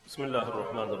بسم الله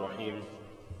الرحمن الرحيم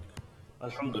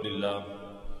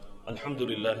الحمد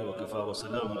لله وكفى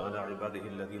وسلام على عباده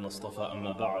الذين اصطفى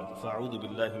أما بعد فأعوذ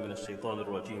بالله من الشيطان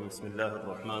الرجيم بسم الله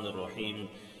الرحمن الرحيم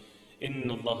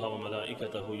إن الله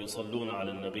وملائكته يصلون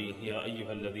على النبي يا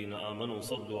أيها الذين آمنوا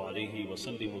صلوا عليه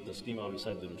وسلموا تسليما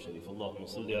بسند الشريف اللهم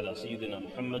صل على سيدنا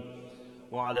محمد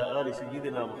وعلى آل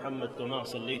سيدنا محمد كما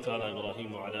صليت على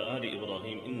إبراهيم وعلى آل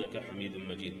إبراهيم إنك حميد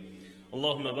مجيد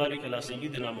اللهم بارك على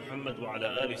سيدنا محمد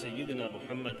وعلى آل سيدنا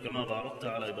محمد كما باركت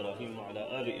على إبراهيم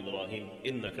وعلى آل إبراهيم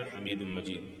إنك حميد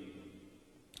مجيد.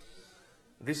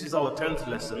 This is our 10th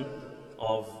lesson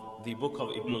of the book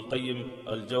of Ibn al-Qayyim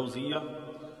al-Jawziyah,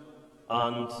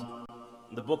 and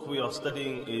the book we are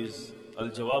studying is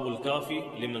Al-Jawab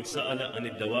al-Kafi liman sa'ala an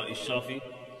ad-dawa' al-shafi,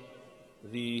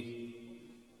 the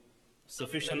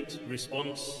sufficient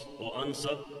response or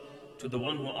answer to the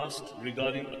one who asked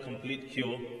regarding a complete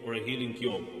cure or a healing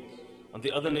cure. And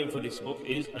the other name for this book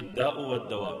is Ad-Da'u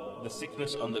wad-Dawa, the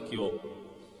sickness and the cure.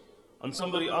 And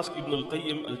somebody asked Ibn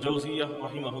al-Qayyim al-Jawziyah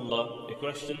rahimahullah a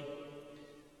question,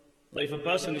 that if a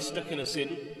person is stuck in a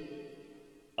sin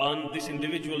and this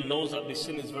individual knows that this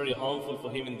sin is very harmful for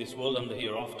him in this world and the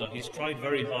hereafter, he's tried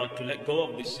very hard to let go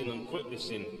of this sin and quit this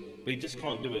sin, but he just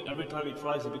can't do it. Every time he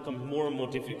tries, it becomes more and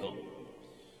more difficult.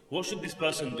 What should this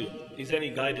person do? Is there any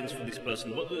guidance for this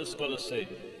person? What do the scholars say?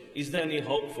 Is there any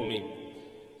hope for me?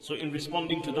 So in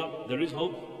responding to that, there is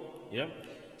hope. Yeah?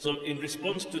 So in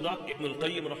response to that, Ibn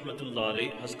al-Qayyim rahmatullah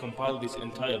alayh has compiled this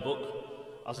entire book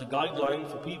as a guideline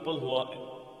for people who are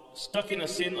stuck in a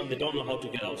sin and they don't know how to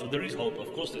get out. So there is hope,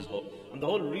 of course there's hope. And the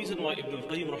whole reason why Ibn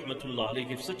al-Qayyim rahmatullah alayh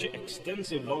gives such an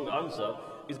extensive long answer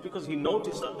is because he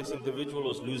noticed that this individual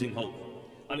was losing hope.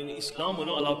 And in Islam, we're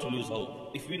not allowed to lose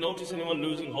hope. If we notice anyone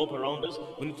losing hope around us,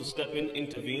 we need to step in,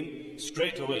 intervene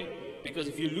straight away. Because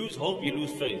if you lose hope, you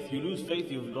lose faith. You lose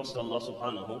faith, you've lost Allah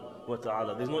subhanahu wa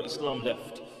ta'ala. There's no Islam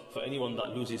left for anyone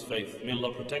that loses faith. May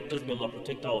Allah protect us, may Allah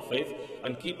protect our faith,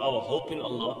 and keep our hope in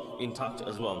Allah intact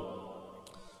as well.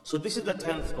 So this is the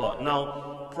 10th part.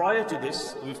 Now, prior to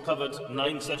this, we've covered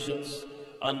 9 sessions,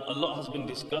 and a lot has been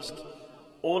discussed.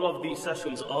 All of these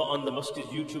sessions are on the Masjid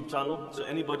YouTube channel, so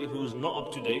anybody who's not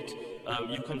up to date,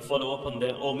 you can follow up on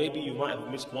there, or maybe you might have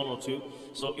missed 1 or 2,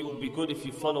 so it would be good if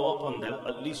you follow up on there,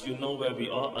 at least you know where we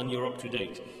are and you're up to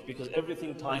date, because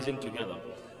everything ties in together.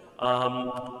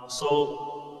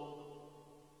 So,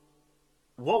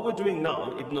 what we're doing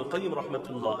now, Ibn al-Qayyim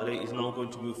rahmatullah alayhi is now going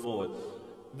to move forward.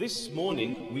 This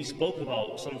morning, we spoke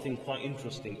about something quite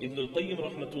interesting. Ibn al-Qayyim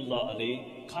rahmatullah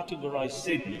alayhi categorized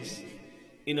sins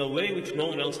in a way which no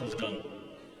one else has done.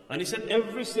 And he said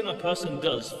every sin a person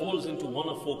does falls into one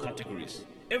of 4 categories.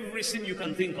 Every sin you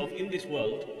can think of in this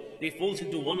world, it falls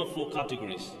into one of 4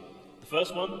 categories. The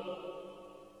first one,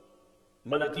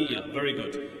 Malakiyya, very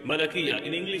good. Malakiyya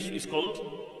in English is called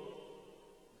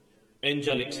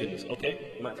angelic sins,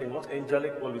 okay? You might think, what's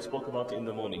angelic? Well, we spoke about it in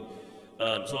the morning.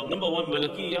 So number 1,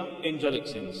 Malakiyya, angelic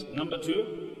sins. Number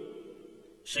 2,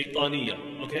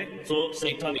 Shaytaniyya, okay? So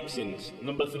satanic sins.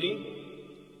 Number 3,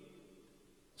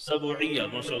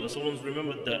 Sabu'iyya, mashallah. Someone's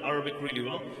remembered the Arabic really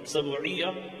well.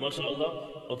 Sabu'iyya,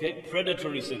 mashallah. Okay,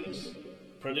 predatory sins.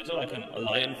 Predator, like a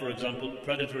lion, for example,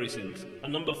 predatory sins.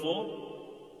 And number 4,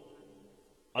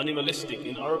 animalistic.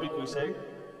 In Arabic we say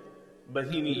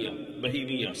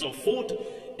Bahimiyya. So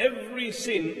every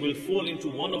sin will fall into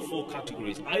one of 4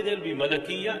 categories. Either it'll be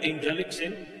Malakiyya, angelic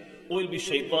sin, or it'll be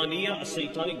Shaytaniyya, a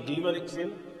satanic, demonic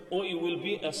sin, or it will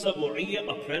be a Sabu'iyya,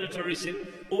 a predatory sin,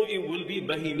 or it will be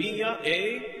Bahimiyya,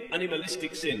 a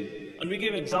animalistic sin. And we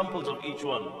give examples of each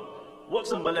one.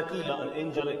 What's a Malakiyya, an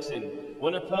angelic sin?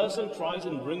 When a person tries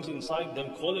and brings inside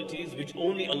them qualities which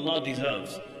only Allah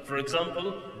deserves. For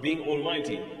example, being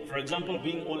almighty. For example,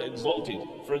 being all exalted.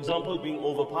 For example, being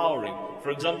overpowering.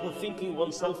 For example, thinking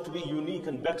oneself to be unique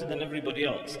and better than everybody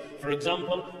else. For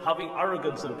example, having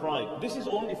arrogance and pride. This is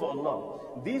only for Allah.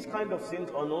 These kind of sins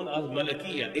are known as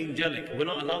Malakiyya, angelic. We're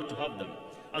not allowed to have them.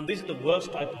 And this is the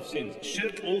worst type of sins.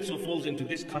 Shirk also falls into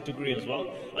this category as well.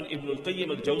 And Ibn al-Qayyim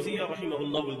al-Jawziyah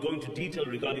rahimahullah will go into detail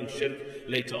regarding shirk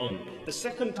later on. The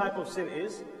second type of sin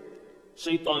is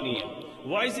Shaytaniyya.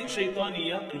 Why is it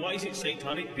Shaytaniyya and why is it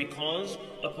satanic? Because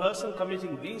a person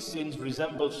committing these sins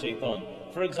resembles Shaitan.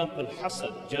 For example,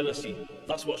 hasad, jealousy.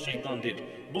 That's what Shaitan did.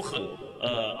 Bukhl.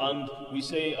 And we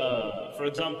say, for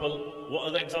example, what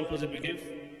other examples did we give?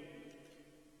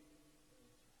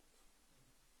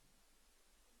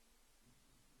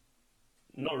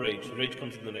 Not rage. Rage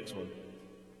comes in the next one.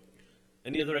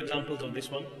 Any other examples of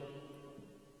this one?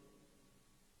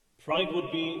 Pride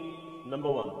would be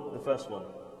number 1, the first one.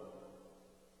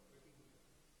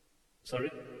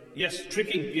 Sorry? Yes,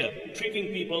 tricking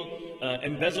people,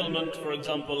 embezzlement, for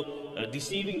example,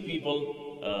 deceiving people,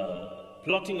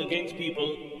 plotting against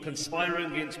people,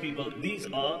 conspiring against people. These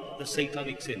are the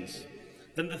satanic sins.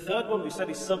 Then the third one we said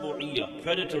is sabu'iyya,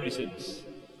 predatory sins.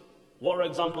 What are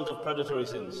examples of predatory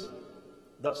sins?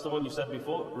 That's the one you said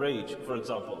before. Rage, for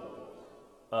example.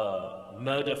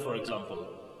 Murder, for example.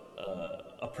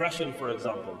 Oppression, for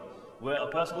example. Where a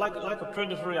person, like a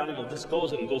predatory animal, just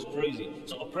goes and goes crazy.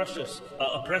 So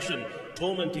oppression,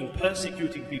 tormenting,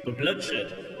 persecuting people,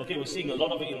 bloodshed. Okay, we're seeing a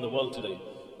lot of it in the world today.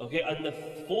 Okay, and the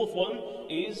fourth one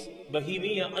is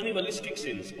bahimiyya, animalistic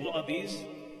sins. What are these?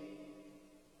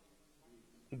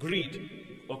 Greed.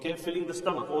 Okay, filling the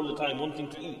stomach all the time, wanting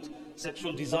to eat.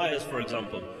 Sexual desires, for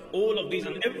example. All of these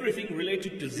and everything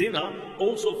related to zina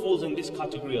also falls in this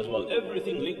category as well.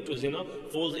 Everything linked to zina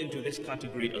falls into this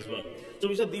category as well. So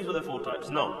we said these are the four types.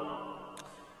 Now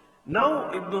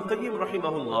Ibn Qayyim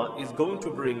rahimahullah is going to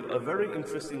bring a very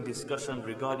interesting discussion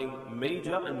regarding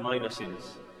major and minor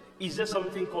sins. Is there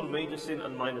something called major sin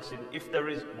and minor sin? If there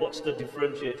is, what's the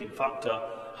differentiating factor?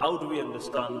 How do we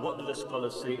understand? What do the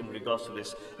scholars say in regards to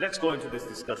this? Let's go into this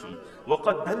discussion.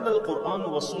 وَقَدْ دَلَّ الْقُرْآنُ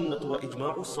وَالسُّنَّةُ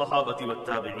وَإِجْمَاعُ الصَّحَابَةِ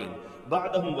وَالتَّابِعِينَ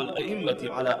بَعْدَهُمْ وَالْأَئِمَّةِ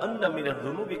عَلَى أَنَّ مِنَ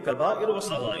الذُّنُوبِ كَبَائِرَ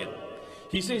وَصَغَائِرَ.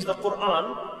 He says the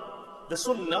Quran, the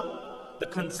Sunnah, the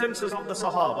consensus of the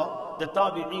Sahaba, the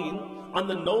Tabi'een, and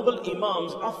the noble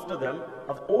Imams after them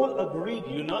have all agreed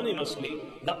unanimously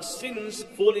that sins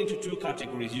fall into two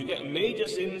categories. You get major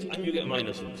sins and you get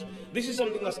minor sins. This is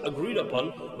something that's agreed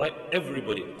upon by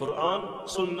everybody. Quran,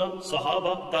 Sunnah,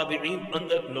 Sahaba, Tabi'een, and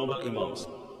the noble Imams.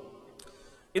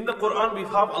 In the Quran we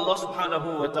have Allah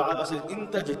subhanahu wa ta'ala says,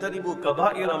 إِن تَجْتَنِبُوا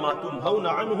كَبَائِرَ مَا تُنْهَوْنَ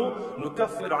عَنْهُ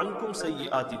نُكَفِّرْ عَنْكُمْ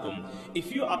سَيِّئَاتِكُمْ.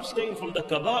 If you abstain from the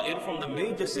kaba'ir, from the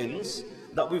major sins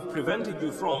that we've prevented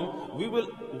you from, we will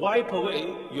wipe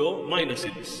away your minor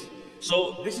sins.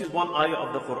 So this is one ayah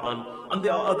of the Quran, and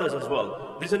there are others as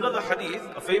well. There's another hadith,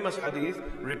 a famous hadith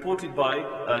reported by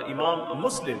Imam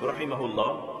Muslim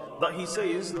rahimahullah, that he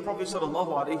says, the Prophet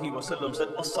sallallahu alaihi wasallam said,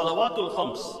 as-salawatul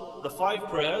khams, the 5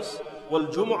 prayers, wal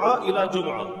jum'ah ila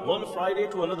jum'ah, one Friday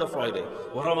to another Friday,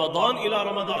 wa Ramadan ila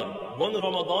Ramadan, one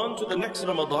Ramadan to the next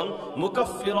Ramadan,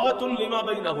 mukaffiratun lima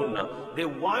baynahunna, they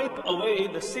wipe away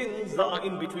the sins that are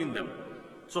in between them.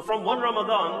 So from one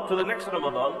Ramadan to the next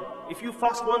Ramadan, if you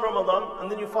fast one Ramadan and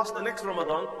then you fast the next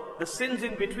Ramadan, the sins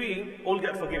in between all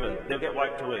get forgiven, they'll get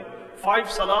wiped away.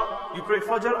 5 Salah, you pray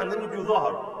Fajr and then you do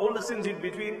Dhuhr, all the sins in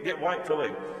between get wiped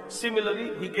away.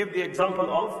 Similarly, he gave the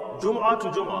example of Jum'ah to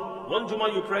Jum'ah. One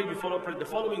Jum'ah you pray, pray the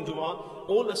following Jum'ah,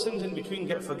 all the sins in between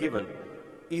get forgiven.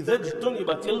 إِذَا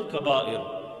اجْتُنِبَتِ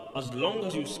الْكَبَائِرِ, as long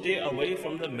as you stay away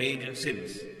from the major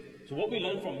sins. So what we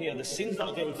learn from here, the sins that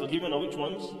are getting forgiven are which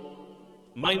ones?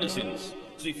 Minor sins.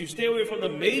 So if you stay away from the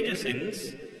major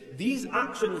sins, these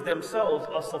actions themselves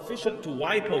are sufficient to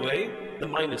wipe away the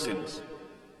minor sins.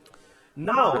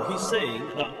 Now he's saying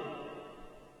that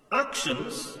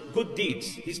actions, good deeds,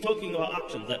 he's talking about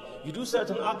actions, that you do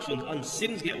certain actions and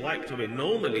sins get wiped away.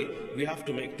 Normally we have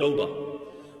to make tawbah,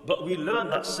 but we learn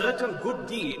that certain good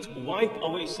deeds wipe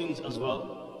away sins as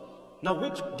well. Now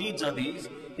which deeds are these?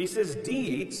 He says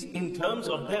deeds in terms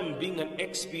of them being an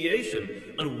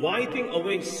expiation and wiping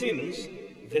away sins,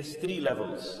 there's 3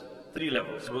 levels. 3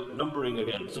 levels. We're numbering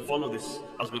again, so follow this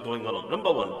as we're going along.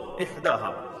 Number 1,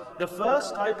 ihdaha. The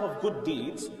first type of good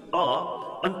deeds are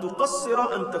أن تقصر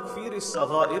عن تكفير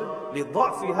الصغائر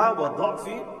لضعفها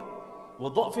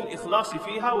وضعف الإخلاص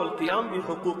فيها والقيام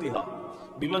بحقوقها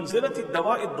بمنزلة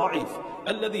الدواء الضعيف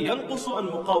الذي ينقص عن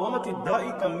مقاومة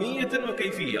الداء كمية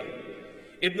وكيفية.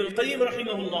 Ibn al-Qayyim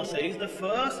rahimahullah says the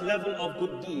first level of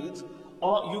good deeds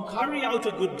are you carry out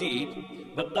a good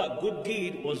deed, but that good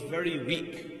deed was very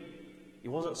weak. It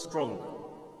wasn't strong.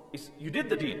 You did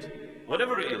the deed,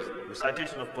 whatever it is,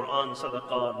 recitation of Quran,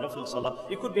 sadaqah, nafil salah,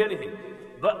 it could be anything.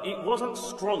 But it wasn't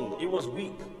strong, it was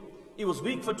weak. It was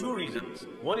weak for 2 reasons.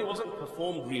 One, it wasn't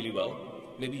performed really well.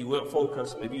 Maybe you weren't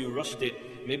focused, maybe you rushed it,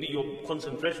 maybe your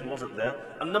concentration wasn't there.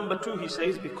 And number 2, he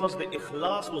says, because the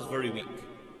ikhlas was very weak.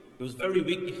 It was very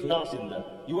weak ikhlas in there.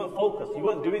 You weren't focused, you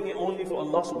weren't doing it only for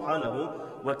Allah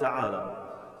subhanahu wa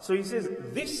ta'ala. So he says,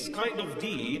 this kind of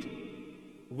deed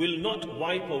will not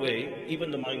wipe away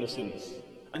even the minor sins.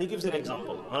 And he gives an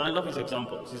example, and I love his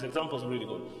examples. His examples are really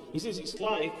good. He says it's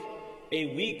like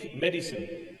a weak medicine.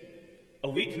 A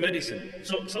weak medicine.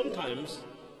 So sometimes,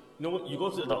 you know what, you go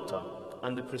to the doctor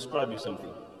and they prescribe you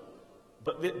something,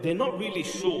 but they're not really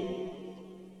sure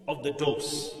of the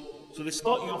dose. So they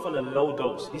start you off on a low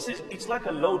dose. He says it's like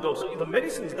a low dose. So the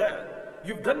medicine's there,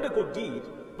 you've done the good deed,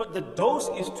 but the dose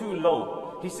is too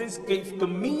low. He says كَيْفْ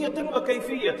كَمِّيَّةً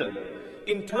وَكَيْفِيَّةً.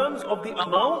 In terms of the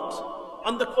amount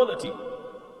and the quality.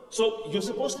 So you're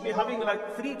supposed to be having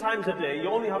like 3 times a day,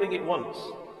 you're only having it once.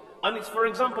 And it's, for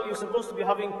example, you're supposed to be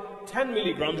having 10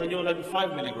 milligrams and you're having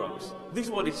 5 milligrams. This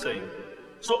is what it's saying.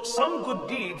 So some good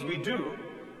deeds we do,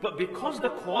 but because the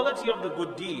quality of the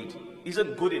good deed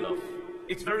isn't good enough,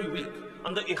 it's very weak,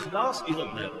 and the ikhlas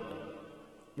isn't there.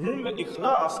 Remember,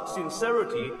 ikhlas,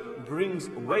 sincerity, brings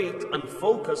weight and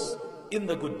focus in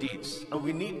the good deeds. And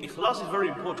we need, ikhlas is very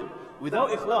important. Without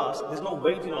ikhlas, there's no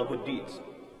weight in our good deeds.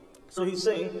 So he's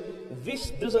saying,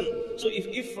 this doesn't, so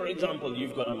if for example,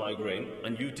 you've got a migraine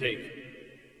and you take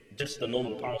just a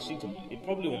normal paracetamol, it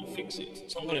probably won't fix it.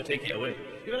 It's not going to take it away.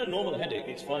 Even a normal headache,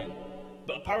 it's fine.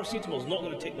 But a paracetamol is not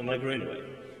going to take the migraine away.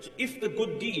 So if the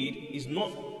good deed is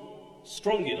not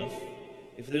strong enough,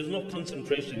 if there's no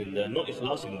concentration in there, not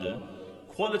ikhlas in there,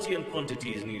 quality and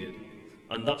quantity is needed.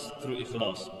 And that's through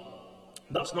ikhlas.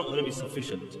 That's not going to be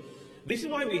sufficient. This is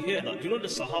why we hear that. Do you know the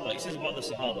Sahaba? It says about the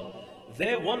Sahaba.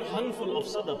 Their one handful of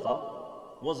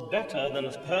sadaqah was better than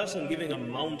a person giving a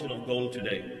mountain of gold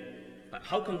today. Like,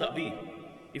 how can that be?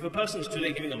 If a person is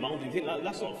today giving a mountain, you think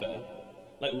that's not fair.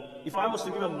 Like, if I was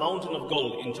to give a mountain of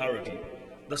gold in charity,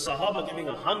 the Sahaba giving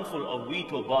a handful of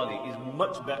wheat or barley is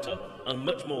much better and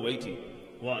much more weighty.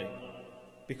 Why?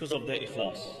 Because of their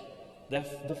ikhlas.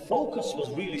 The focus was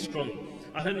really strong.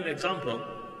 I heard an example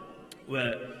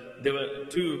where there were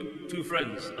two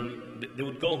friends, and they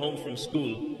would go home from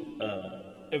school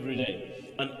every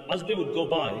day. And as they would go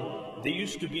by, there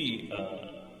used to be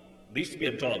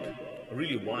a dog, a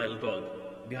really wild dog,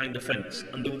 behind the fence,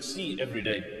 and they would see it every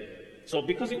day. So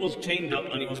because it was chained up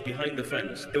and it was behind the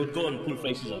fence, they would go and pull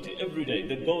faces at it every day.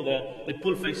 They'd go there, they'd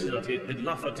pull faces at it, they'd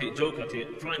laugh at it, joke at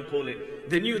it, try and call it.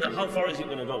 They knew that how far is it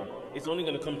going to go? It's only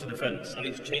going to come to the fence, and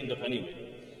it's chained up anyway.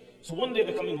 So one day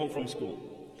they're coming home from school,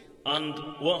 and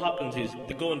what happens is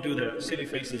they go and do their silly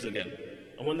faces again.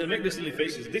 And when they make the silly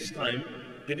faces, this time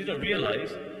they didn't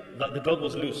realize that the dog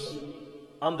was loose,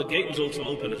 and the gate was also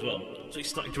open as well. So he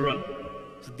started to run.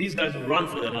 So these guys ran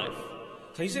for their life.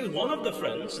 So he says one of the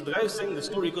friends, the guy who's saying the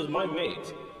story, goes, my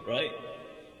mate, right?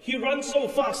 He ran so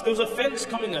fast, there was a fence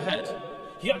coming ahead.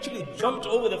 He actually jumped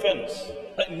over the fence.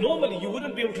 Like normally you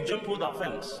wouldn't be able to jump over that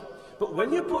fence. But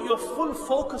when you put your full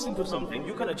focus into something,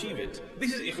 you can achieve it.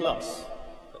 This is ikhlas.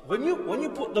 When you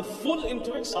put the full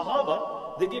into it,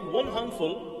 Sahaba, they did one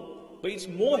handful, but it's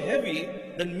more heavy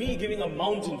than me giving a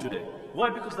mountain today. Why?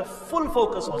 Because the full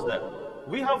focus was there.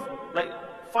 We have like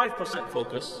 5%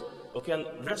 focus, okay, and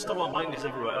the rest of our mind is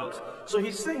everywhere else. So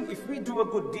he's saying if we do a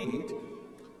good deed,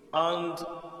 and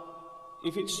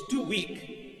if it's too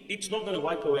weak, it's not going to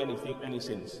wipe away any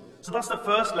sins. So that's the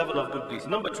first level of good deeds.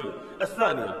 Number 2,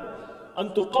 الثانية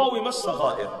أن تقاوم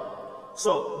الصغائر.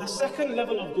 So the second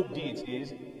level of good deeds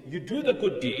is you do the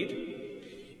good deed,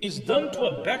 is done to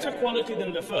a better quality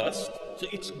than the first. So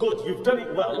it's good, you've done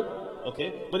it well,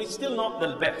 okay, but it's still not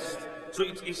the best. So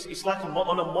it's like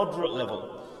on a moderate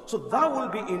level. So that will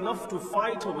be enough to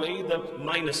fight away the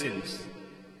minor sins.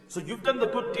 So you've done the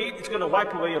good deed, it's going to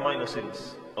wipe away your minor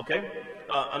sins, okay?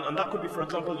 And that could be, for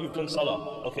example, you've done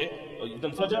salah, okay? You've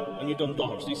done fajr and you've done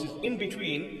dhuhr. So this is in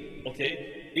between,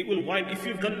 okay? It will wipe, if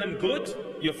you've done them good,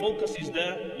 your focus is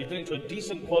there, you've done it to a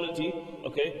decent quality,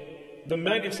 okay? The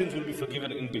minor sins will be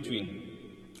forgiven in between.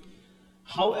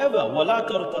 However, وَلَا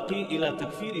تَرْتَقِي إِلَى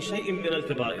تَكْفِيرِ شَيْءٍ مِّنَ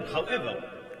الْكَبَائِرِ. However,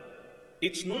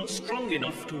 it's not strong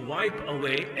enough to wipe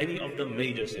away any of the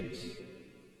major sins.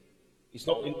 It's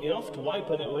not enough to wipe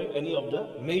away any of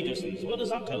the major sins. What does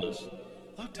that tell us?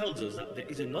 That tells us that there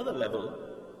is another level,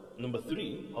 number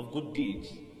 3, of good deeds.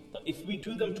 That if we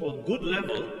do them to a good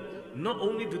level, not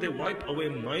only do they wipe away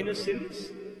minor sins,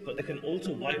 but they can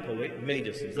also wipe away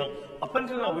major sins. Now, up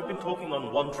until now, we've been talking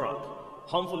on one track.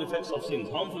 Harmful effects of sins,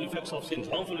 harmful effects of sins,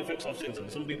 harmful effects of sins.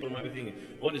 And some people might be thinking,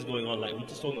 what is going on? Like, we're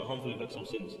just talking about harmful effects of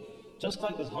sins. Just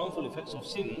like there's harmful effects of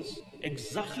sins,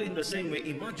 exactly in the same way,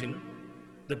 imagine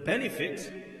the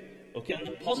benefit, okay, and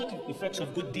the positive effects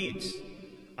of good deeds.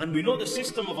 And we know the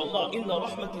system of Allah, Inna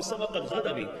rahmati sabaqat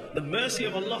ghadabi. The mercy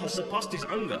of Allah has surpassed His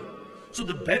anger. So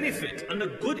the benefit and the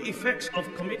good effects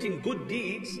of committing good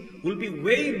deeds will be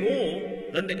way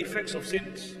more than the effects of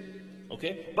sins.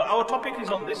 Okay? But our topic is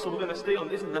on this, so we're going to stay on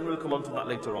this and then we'll come on to that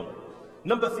later on.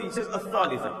 Number 3, it says,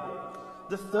 الثالثة.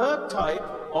 The third type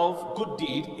of good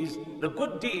deed is, the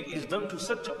good deed is done to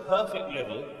such a perfect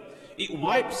level, it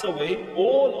wipes away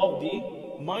all of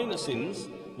the minor sins,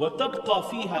 وَتَبْقَى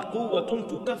فِيهَا قُوَّةٌ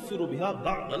تُكَفِّرُ بِهَا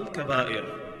بَعْضَ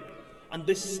الْكَبَائِرِ. And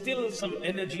there's still some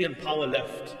energy and power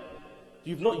left.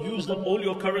 You've not used up all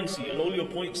your currency and all your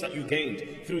points that you gained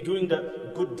through doing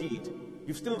the good deed.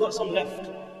 You've still got some left.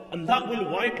 And that will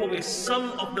wipe away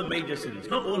some of the major sins,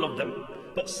 not all of them.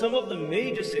 But some of the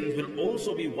major sins will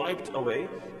also be wiped away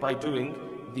by doing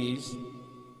these.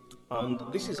 And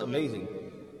this is amazing.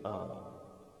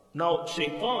 Now,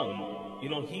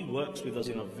 Shaitan, he works with us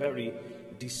in a very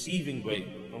deceiving way.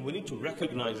 And we need to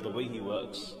recognize the way he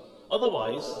works.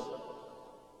 Otherwise,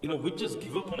 we just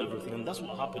give up on everything, and that's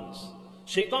what happens.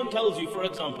 Shaitan tells you, for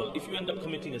example, if you end up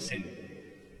committing a sin,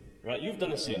 right? You've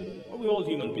done a sin. Well, we're all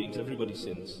human beings, everybody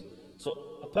sins. So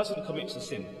a person commits a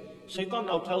sin. Shaitan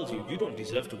now tells you, you don't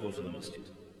deserve to go to the masjid.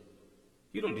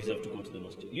 You don't deserve to go to the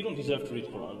masjid. You don't deserve to read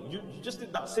Quran. You just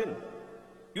did that sin.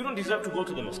 You don't deserve to go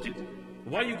to the masjid.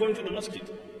 Why are you going to the masjid?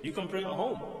 You can pray at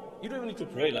home. You don't even need to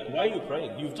pray. Like, why are you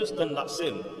praying? You've just done that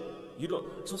sin. You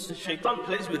don't. So Shaitan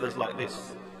plays with us like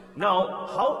this.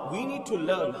 Now, we need to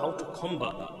learn how to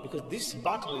combat that, because this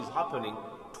battle is happening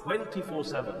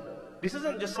 24/7. This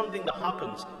isn't just something that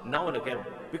happens now and again,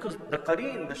 because the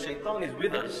Qareen, the Shaitan, is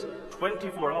with us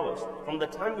 24 hours. From the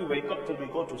time we wake up till we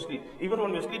go to sleep. Even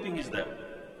when we're sleeping, he's there.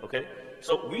 Okay?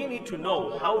 So we need to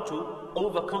know how to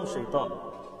overcome Shaitan.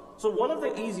 So one of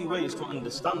the easy ways to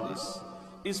understand this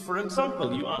is, for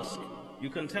example, you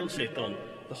can tell Shaitan,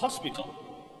 the hospital.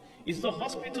 Is the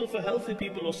hospital for healthy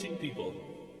people or sick people?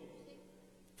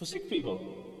 For sick people.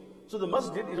 So the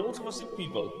masjid is also for sick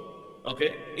people.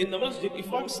 Okay? In the masjid,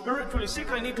 if I'm spiritually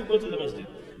sick, I need to go to the masjid.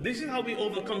 This is how we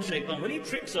overcome Shaitan. When he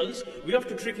tricks us, we have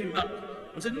to trick him back.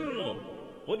 And say, no.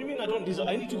 What do you mean I don't deserve?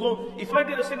 I need to go. If I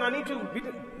did a sin, I need to be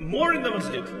more in the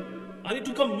masjid. I need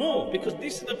to come more, because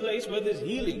this is the place where there's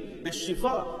healing, there's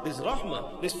shifa, there's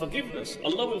rahmah, there's forgiveness.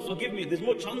 Allah will forgive me. There's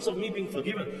more chance of me being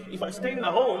forgiven. If I stay in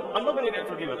the home, I'm not going to get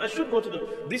forgiven. I should go to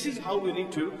the... This is how we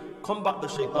need to combat the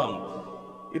Shaitan.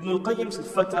 Ibn al-Qayyim says,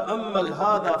 فَتَأَمَّلْ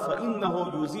هَذَا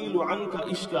فَإِنَّهُ يُزِيلُ عَنْكَ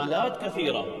إِشْكَالَاتْ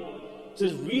كَثِيرًا.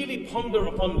 Says, really ponder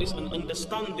upon this and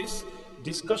understand this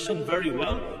discussion very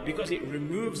well, because it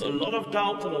removes a lot of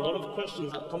doubt and a lot of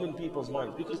questions that come in people's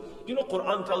minds. Because,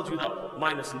 Quran tells you that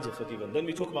minor sins are forgiven. Then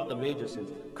we talk about the major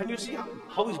sins. Can you see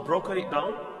how he's broken it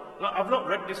down? Now, I've not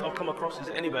read this or come across this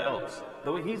anywhere else.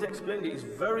 The way he's explained it is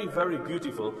very, very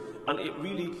beautiful, and it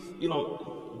really,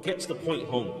 gets the point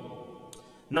home.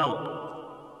 Now,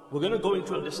 we're going to go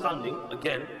into understanding,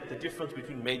 again, the difference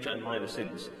between major and minor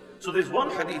sins. So there's one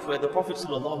hadith where the Prophet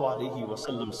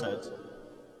ﷺ said,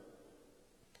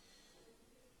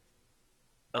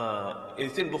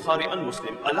 it's in Bukhari and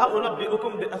Muslim, أَلَا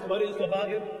أُنَبِّئُكُمْ بِأَكْبَرِ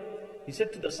الْكَبَائِرِ. He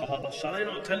said to the Sahaba, shall I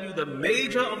not tell you the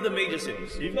major of the major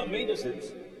sins? You've got major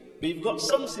sins, but you've got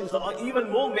some sins that are even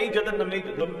more major than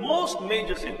the most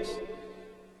major sins.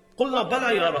 قُلْنَا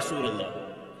بَلَا يَا رَسُولَ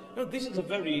اللَّهِ. Now this is a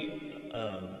very,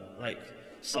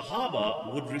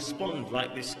 Sahaba would respond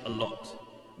like this a lot.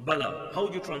 Bala. How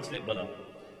would you translate Bala?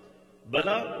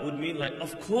 Bala would mean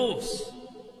of course.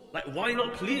 Why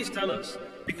not? Please tell us.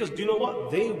 Because do you know what?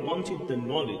 They wanted the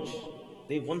knowledge.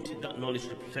 They wanted that knowledge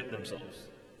to protect themselves.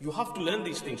 You have to learn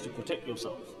these things to protect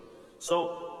yourself.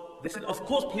 So they said, of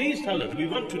course, please tell us. We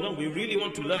want to know. We really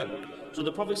want to learn. So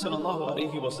the Prophet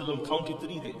ﷺ counted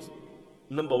 3 things.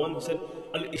 Number 1, he said,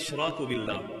 Al-Ishraku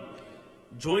billah.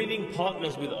 Joining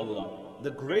partners with Allah.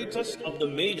 The greatest of the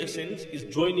major sins is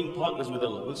joining partners with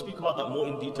Allah. We'll speak about that more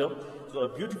in detail. So a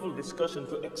beautiful discussion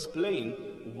to explain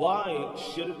why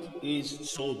shirk is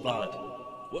so bad.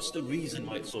 What's the reason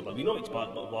why it's so bad? We know it's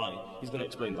bad, but why? He's going to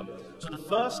explain that. So the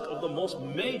first of the most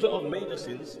major of major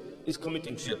sins is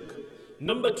committing shirk.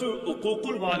 Number 2,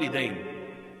 uququl walidain.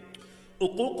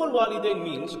 Uququl walidain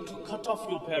means to cut off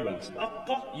your parents.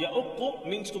 Aqqa ya'uqqu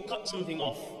means to cut something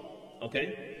off.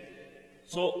 Okay?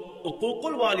 So,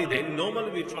 uququl walidain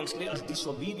normally we translate as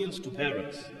disobedience to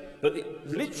parents. But the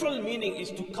literal meaning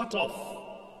is to cut off.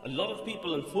 A lot of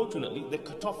people, unfortunately, they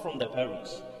cut off from their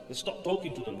parents. They stop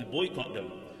talking to them, they boycott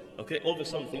them. Okay, over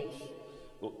something.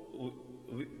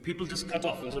 People just cut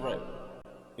off and say, right,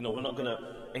 we're not going to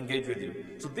engage with you.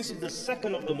 So this is the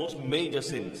second of the most major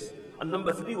sins. And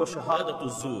number 3 was shahadatu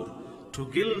zur, to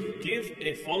give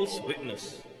a false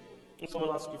witness. If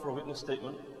someone asks you for a witness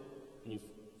statement, and you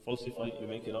falsify it, you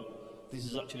make it up, this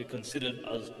is actually considered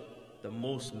as the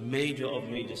most major of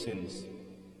major sins.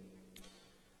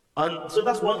 And so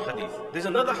that's one hadith. There's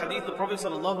another hadith, the Prophet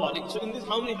ﷺ. So in this,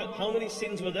 how many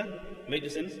sins were there? Major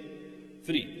sins?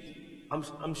 3.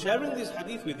 I'm sharing this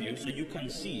hadith with you so you can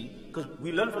see, because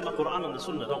we learn from the Quran and the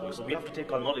Sunnah, don't we? So we have to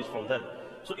take our knowledge from them.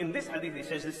 So in this hadith, it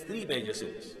says there's 3 major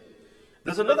sins.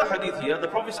 There's another hadith here, the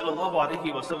Prophet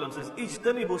ﷺ says,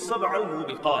 اجتنبوا السبع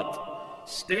الموبقات.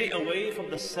 Stay away from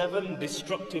the 7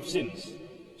 destructive sins.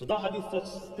 So that hadith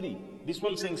says 3. This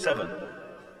one saying 7.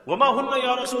 وَمَا هُنَّ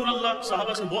يَا رَسُولَ اللَّهِ.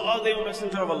 Sahaba said, what are they, O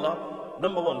Messenger of Allah?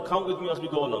 Number 1, count with me as we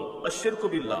go along. الشِّرْكُ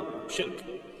بِاللَّهِ. Shirk.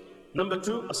 Number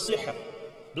 2, السِّحْر.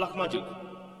 Black magic.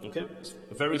 Okay? It's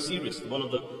very serious. One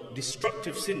of the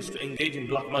destructive sins to engage in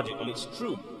black magic. And it's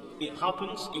true. It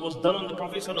happens. It was done on the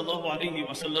Prophet sallallahu alaihi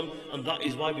wasallam, and that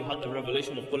is why we had the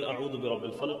revelation of قُلْ أَعُوذُ بِرَبِّ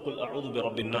الْفَلَقِ قُلْ أَعُوذُ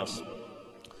بِرَبِّ النَّاسِ.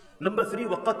 Number 3,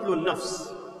 وَقَتْلُ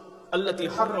النَّفْسِ الَّتِي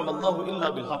حَرَّمَ اللَّهُ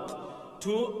إِلَّا بِالْحَقِّ.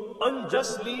 To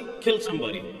unjustly kill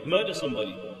somebody, murder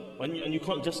somebody, and you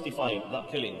can't justify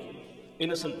that killing.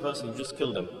 Innocent person, you just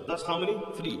kill them. That's how many?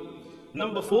 3.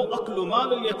 Number 4, أَكْلُ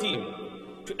مَالِ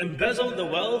الْيَتِيمِ. To embezzle the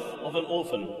wealth of an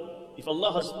orphan. If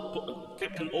Allah has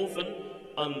kept an orphan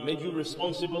and made you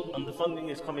responsible, and the funding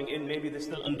is coming in, maybe they're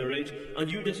still underage,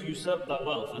 and you just usurp that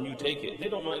wealth and you take it. They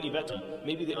don't know any better.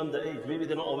 Maybe they're underage, maybe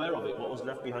they're not aware of it, what was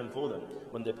left behind for them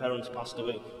when their parents passed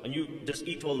away, and you just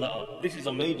eat all that up. This is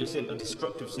a major sin, a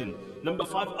destructive sin. Number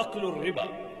 5, aklu riba.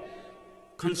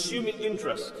 Consuming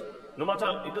interest. No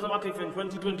matter, it doesn't matter if in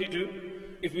 2022,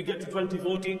 if we get to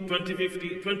 2040, 2050,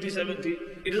 2070,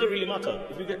 it doesn't really matter.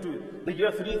 If we get to the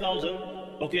year 3000,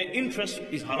 okay, interest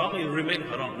is haram, it will remain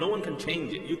haram. No one can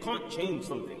change it. You can't change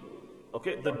something.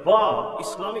 Okay, the bar,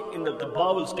 Islamic, the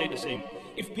bar will stay the same.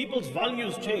 If people's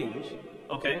values change,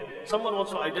 okay, someone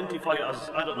wants to identify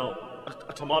as, I don't know,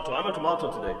 a tomato. I'm a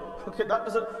tomato today. Okay, it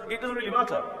doesn't really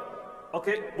matter.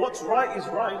 Okay, what's right is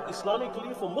right.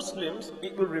 Islamically, for Muslims,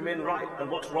 it will remain right, and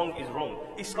what's wrong is wrong.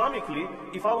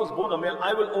 Islamically, if I was born a male,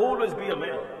 I will always be a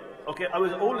male. Okay, I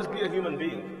will always be a human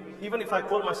being. Even if I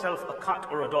call myself a cat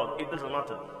or a dog, it doesn't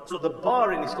matter. So the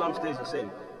bar in Islam stays the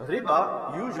same.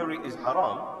 Riba, usury, is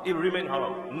haram. It will remain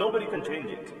haram. Nobody can change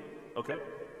it. Okay?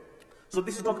 So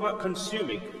this is talking about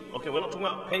consuming. Okay, we're not talking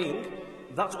about paying.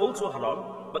 That's also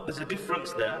haram, but there's a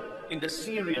difference there in the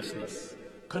seriousness.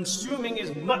 Consuming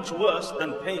is much worse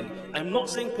than paying. I'm not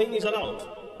saying paying is allowed.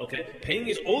 Okay? Paying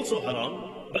is also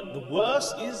haram, but the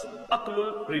worst is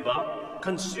aklul riba,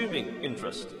 consuming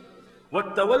interest.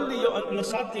 What tawalli, and the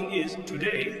sad thing is,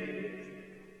 today,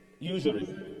 usury,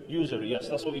 yes,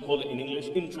 that's what we call it in English,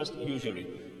 interest usury.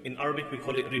 In Arabic, we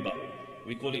call it riba.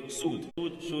 We call it sood,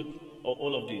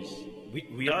 all of these.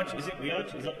 Wiyaj, is it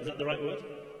wiyaj? Is that the right word?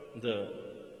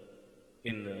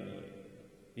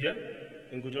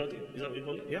 In Gujarati, is that what we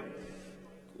call it? Yeah?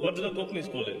 What do the Konknis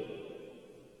call it?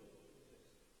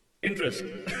 Interest.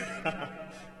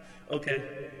 Okay,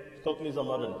 Konknis are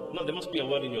modern. No, there must be a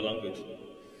word in your language.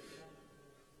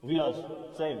 Wiyaj,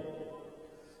 same.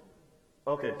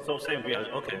 Okay, so same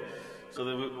Wiyaj, okay. So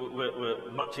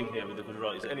we're matching here with the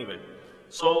Gujaratis. Anyway,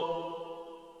 so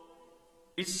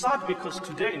it's sad because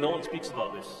today no one speaks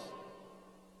about this.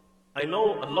 I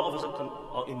know a lot of us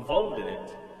are involved in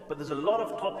it, but there's a lot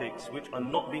of topics which are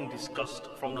not being discussed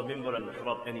from the Mimbar and the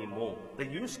Mihrab anymore. They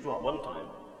used to at one time,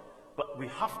 but we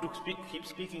have to keep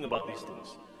speaking about these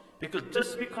things. Because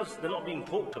just because they're not being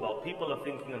talked about, people are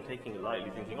thinking and taking it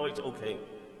lightly, thinking, oh, it's okay.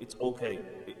 It's okay.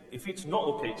 If it's not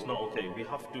okay, it's not okay. We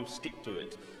have to stick to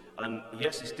it. And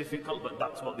yes, it's difficult, but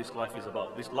that's what this life is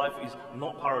about. This life is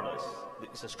not paradise.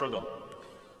 It's a struggle.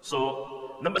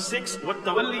 So, number 6,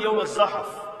 وَالتَّوَلِّ يَوْمَ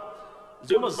الزَّحَفِ.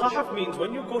 Yawm al-Zahaf means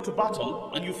when you go to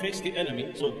battle and you face the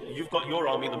enemy, so you've got your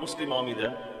army, the Muslim army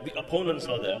there, the opponents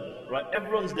are there, right?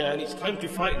 Everyone's there and it's time to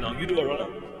fight now. You do a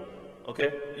run-up,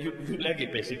 okay? You leg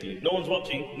it basically. No one's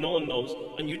watching, no one knows,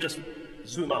 and you just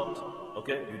zoom out,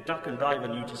 okay? You duck and dive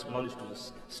and you just manage to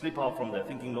just slip out from there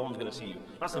thinking no one's going to see you.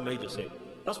 That's a major sin.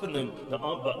 That's when the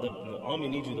army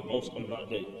needs you the most on that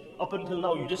day. Up until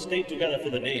now, you just stayed together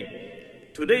for the name.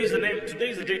 Today is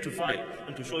the day to fight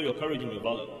and to show your courage and your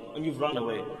valor. And you've run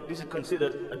away. This is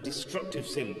considered a destructive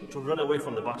sin, to run away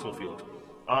from the battlefield.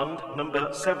 And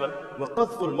number 7,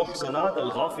 وَقَذْفُ الْمُحْسَنَاتِ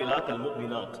الْغَافِلَاتِ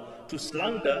الْمُؤْمِنَاتِ. To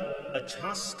slander a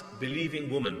chaste, believing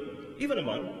woman. Even a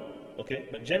man, okay?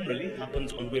 But generally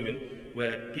happens on women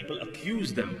where people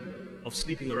accuse them of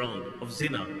sleeping around, of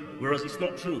zina, whereas it's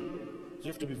not true. So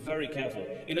you have to be very careful.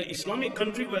 In an Islamic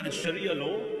country where there's Sharia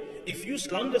law, if you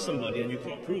slander somebody and you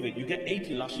can't prove it, you get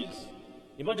 80 lashes.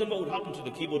 Imagine what would happen to the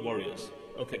keyboard warriors,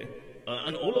 okay?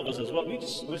 And all of us as well.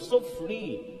 We're so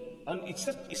free, and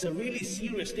it's a really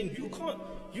serious thing.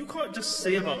 You can't just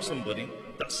say about somebody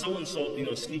that so and so,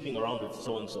 sleeping around with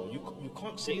so and so. You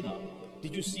can't say that.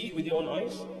 Did you see it with your own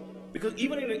eyes? Because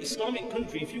even in an Islamic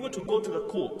country, if you were to go to the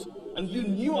court and you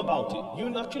knew about it,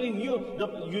 you actually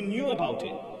knew about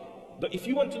it. But if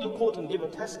you went to the court and gave a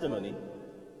testimony,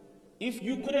 if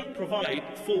you couldn't provide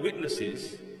 4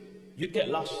 witnesses, you'd get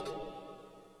lashed.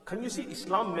 Can you see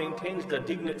Islam maintains the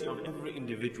dignity of every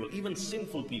individual, even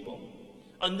sinful people?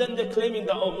 And then they're claiming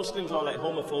that, oh, Muslims are like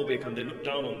homophobic and they look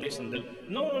down on this and that.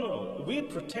 No. We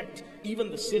protect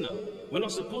even the sinner. We're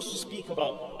not supposed to speak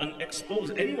about and expose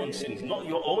anyone's sins, not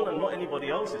your own and not anybody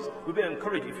else's. We've been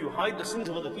encouraged, if you hide the sins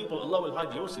of other people, Allah will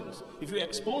hide your sins. If you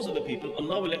expose other people,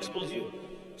 Allah will expose you.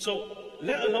 So,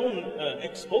 let alone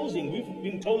exposing, we've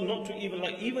been told not to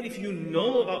even if you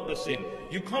know about the sin,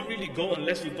 you can't really go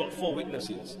unless you've got 4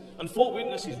 witnesses. And 4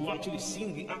 witnesses who've actually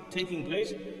seen the act taking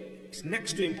place, it's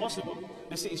next to impossible.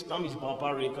 They say Islam is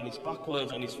barbaric and it's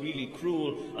backwards and it's really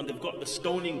cruel and they've got the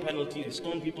stoning penalty, they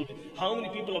stone people. How many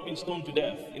people have been stoned to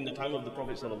death in the time of the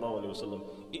Prophet ﷺ?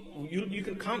 You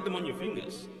can count them on your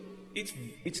fingers.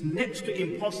 It's next to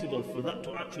impossible for that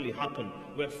to actually happen,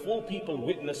 where 4 people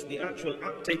witness the actual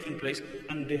act taking place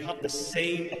and they have the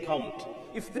same account.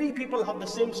 If 3 people have the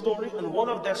same story and one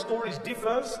of their stories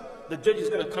differs, the judge is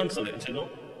going to cancel it, you know.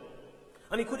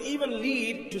 And it could even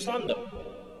lead to slander.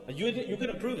 You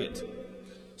can prove it.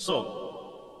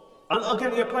 So, and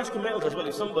again, it applies to males as well.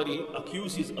 If somebody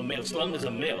accuses a male, slanders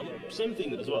a male, same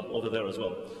thing as well, over there as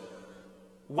well.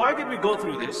 Why did we go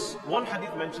through this? One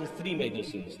hadith mentions 3 major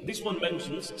sins. This one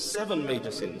mentions 7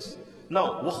 major sins.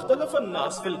 Now, وَاخْتَلَفَ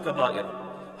النَّاسِ فِي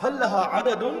الْكَبَائِرِ هَلْ لَهَا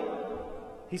عَدَدٌ?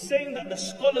 He's saying that the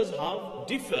scholars have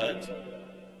differed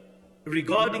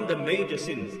regarding the major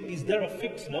sins. Is there a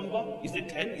fixed number? Is there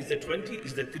 10? Is there 20?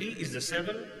 Is there 3? Is there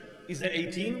 7? Is there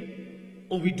 18?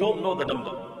 Or we don't know the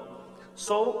number.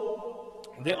 So,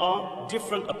 there are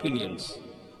different opinions.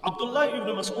 Abdullah ibn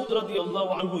Mas'ud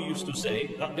radiallahu anhu used to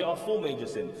say that there are 4 major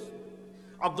sins.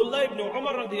 Abdullah ibn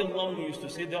Umar radiallahu anhu used to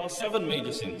say there are 7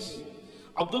 major sins.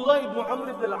 Abdullah ibn Amr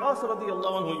ibn al-As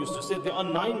radiallahu anhu used to say there are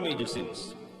 9 major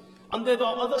sins. And there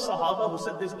are other Sahaba who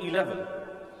said there's 11.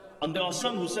 And there are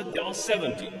some who said there are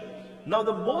 70. Now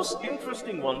the most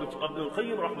interesting one, which Abdul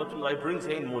Qayyim rahmatullah brings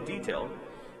here in more detail,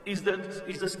 is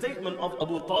the statement of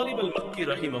Abu Talib al-Makki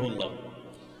rahimahullah.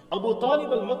 Abu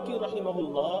Talib al-Makki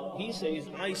rahimahullah, he says,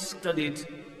 I studied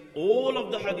all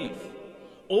of the hadith,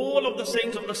 all of the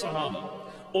sayings of the Sahaba,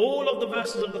 all of the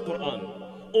verses of the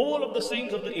Quran, all of the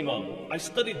sayings of the Imam. I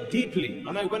studied deeply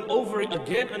and I went over it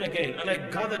again and again and I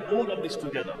gathered all of this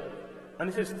together. And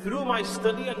he says, through my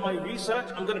study and my research,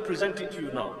 I'm going to present it to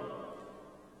you now.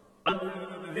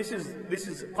 And this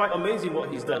is quite amazing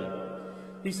what he's done.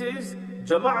 He says,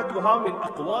 جَمَعْتُهَا مِنْ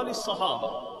أَقْوَالِ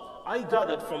الصَّحَابَةِ. I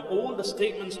gathered from all the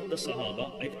statements of the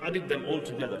Sahaba, I added them all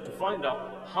together to find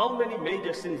out how many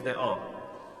major sins there are.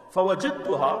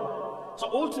 فَوَجَدْتُهَا. So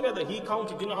altogether he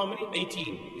counted, you know how many?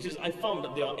 18. He says, I found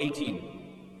that there are 18.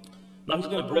 Now he's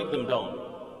going to break them down.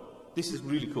 This is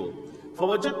really cool.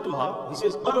 فَوَجَدْتُهَا. He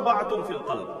says, أَرْبَعَةٌ فِي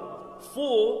الْقَلْبِ.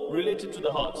 4 related to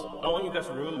the heart. I want you guys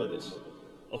to remember this.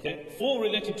 Okay? 4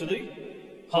 related to the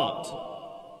heart.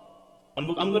 And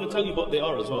I'm going to tell you what they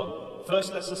are as well.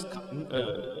 First, let's just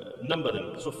number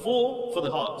them. So 4 for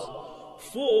the heart,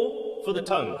 4 for the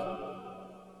tongue,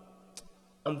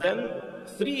 and then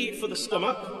 3 for the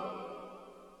stomach,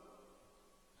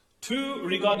 2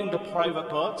 regarding the private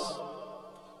parts,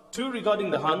 2 regarding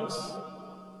the hands,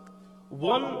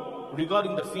 1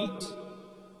 regarding the feet,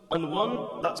 and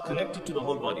 1 that's connected to the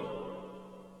whole body.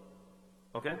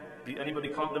 Okay? Did anybody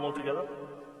count them all together?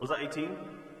 Was that 18?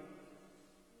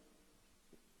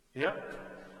 Yeah?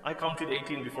 I counted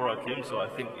 18 before I came, so I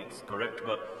think it's correct,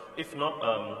 but if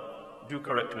not, do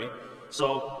correct me.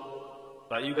 So,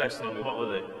 you guys tell me, what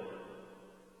were they?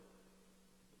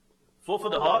 4 for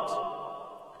the heart,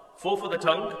 4 for the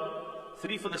tongue,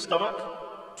 3 for the stomach,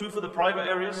 2 for the private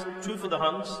areas, 2 for the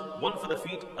hands, 1 for the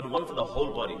feet, and 1 for the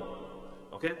whole body.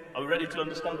 Okay? Are we ready to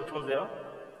understand which ones they are?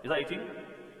 Is that 18?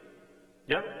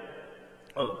 Yeah?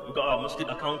 Oh, we've got our masjid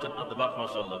accountant at the back,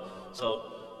 mashallah. So,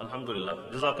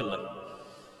 alhamdulillah, jazakallah.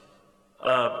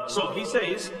 So he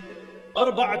says,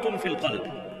 أَرْبَعَةٌ فِي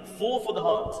الْقَلْبِ. 4 for the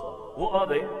heart. What are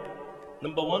they?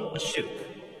 Number 1, shirk.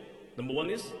 Number 1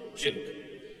 is shirk.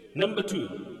 Number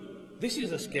 2, this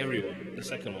is a scary one, the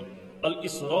second one.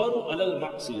 Al-Israru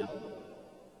al-Ma'siyah.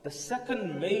 The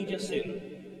second major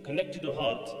sin connected to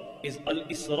heart is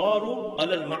Al-Israru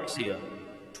al-Ma'siyah.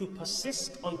 To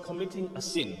persist on committing a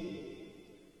sin.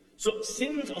 So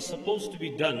sins are supposed to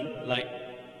be done like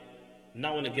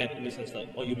now and again, in the sense that,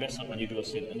 or you mess up and you do a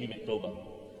sin and you make tawbah.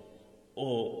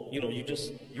 Or, you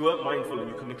weren't mindful and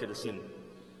you committed a sin.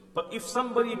 But if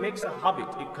somebody makes a habit,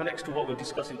 it connects to what we're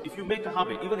discussing. If you make a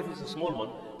habit, even if it's a small one,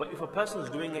 but if a person is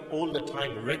doing it all the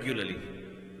time, regularly,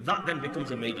 that then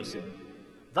becomes a major sin.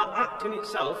 That act in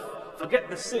itself, forget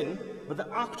the sin, but the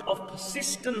act of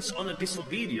persistence on a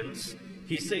disobedience,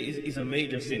 he says, is a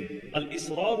major sin.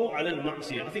 Al-Israru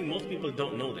al-Ma'siyah. I think most people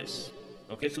don't know this.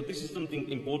 Okay, so this is something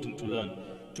important to learn.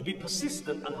 To be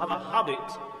persistent and have a habit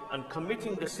and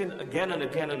committing the sin again and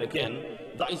again and again,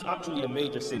 that is actually a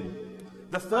major sin.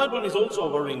 The third one is also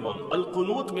a worrying one.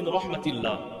 Al-Qunut min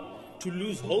rahmatillah. To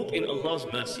lose hope in Allah's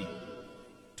mercy.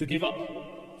 To give up.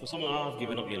 For someone, I've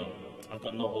given up, I've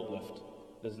got no hope left.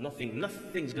 There's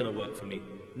nothing's gonna work for me.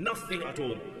 Nothing at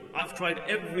all. I've tried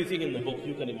everything in the book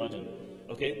you can imagine.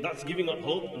 Okay, that's giving up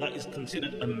hope. That is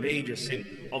considered a major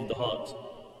sin of the heart.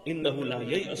 إِنَّهُ لَا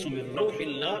يَيْأَسُ مِنْ رَوْحِ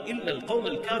اللَّهِ إِلَّا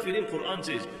الْقَوْمَ الْكَافِرِينَ. Quran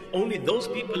says, only those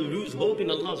people lose hope in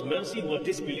Allah's mercy who are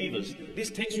disbelievers. This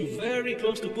takes you very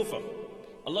close to kufr.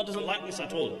 Allah doesn't like this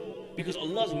at all, because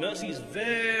Allah's mercy is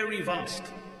very vast.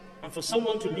 And for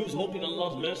someone to lose hope in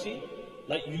Allah's mercy,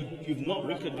 like you've not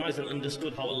recognized and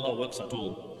understood how Allah works at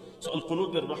all. So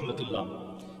al-qunut min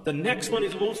rahmatillah. The next one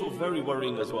is also very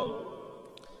worrying as well.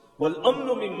 وَالْأَمْنُ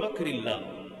مِن مَكْرِ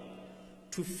اللَّهِ.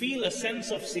 To feel a sense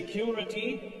of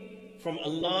security from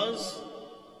Allah's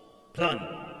plan.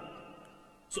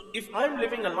 So if I'm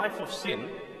living a life of sin,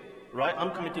 right,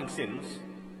 I'm committing sins,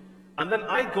 and then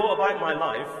I go about my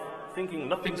life thinking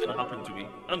nothing's going to happen to me,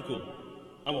 I'm cool,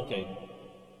 I'm okay.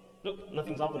 Look,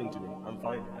 nothing's happening to me, I'm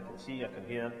fine, I can see, I can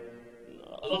hear.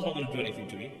 Allah's not going to do anything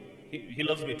to me. He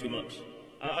loves me too much.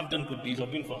 I've done good deeds,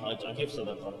 I've been for Hajj, I gave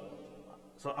sadaqah.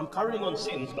 So I'm carrying on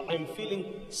sins, but I'm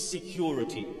feeling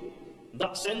security.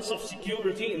 That sense of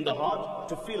security in the heart,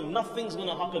 to feel nothing's going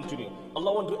to happen to me.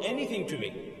 Allah won't do anything to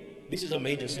me. This is a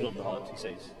major sin of the heart, he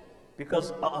says.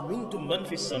 Because أَأَمِنْتُمْ مَنْ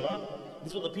فِي السَّمَاءِ.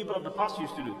 This is what the people of the past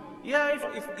used to do. Yeah,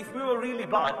 if we were really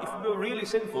bad, if we were really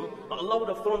sinful, Allah would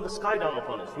have thrown the sky down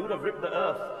upon us. He would have ripped the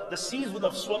earth. The seas would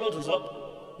have swallowed us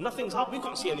up. Nothing's happening. We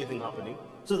can't see anything happening.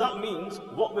 So that means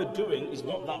what we're doing is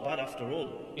not that bad after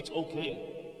all. It's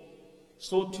okay.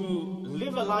 So to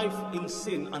live a life in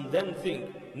sin and then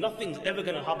think nothing's ever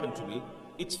going to happen to me,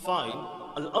 it's fine.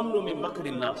 Al-amnu min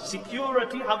makrillah.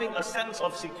 Security, having a sense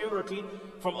of security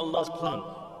from Allah's plan.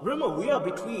 Remember, we are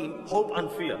between hope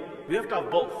and fear. We have to have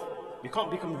both. We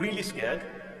can't become really scared,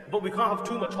 but we can't have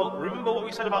too much hope. Remember what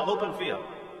we said about hope and fear.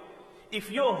 If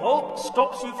your hope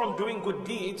stops you from doing good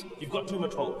deeds, you've got too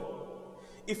much hope.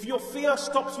 If your fear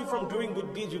stops you from doing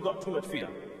good deeds, you've got too much fear.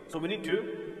 So we need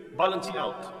to balance it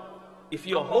out. If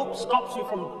your hope stops you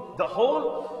from the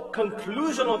whole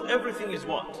conclusion of everything is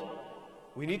what?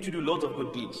 We need to do loads of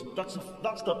good deeds. That's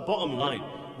the bottom line.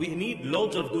 We need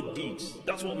loads of good deeds.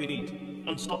 That's what we need.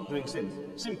 And stop doing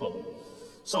sins. Simple.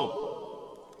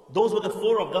 So, those were the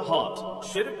four of the heart.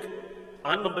 Shirk.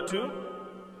 And number 2,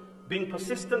 being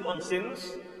persistent on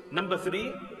sins. Number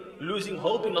 3, losing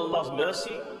hope in Allah's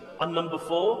mercy. And number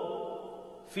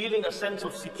 4, feeling a sense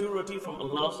of security from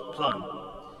Allah's plan.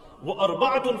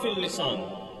 وَأَرْبَعَةٌ فِي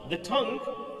اللِّسَانِ. The tongue,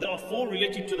 there are 4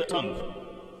 related to the tongue.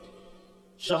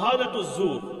 Shahadatu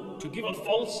zur, to give a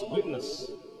false witness,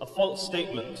 a false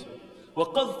statement.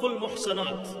 وَقَذْفُ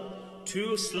الْمُحْسَنَاتِ,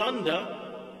 to slander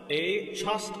a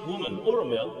chaste woman or a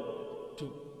male,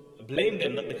 to blame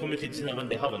them that they committed sin when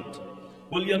they haven't.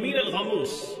 وَالْيَمِينَ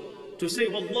الْغَمُوس, to say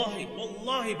wallahi,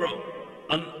 wallahi bro,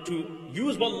 and to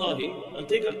use wallahi and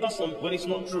take a qasam when it's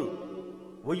not true.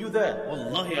 Were you there?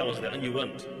 Wallahi I was there and you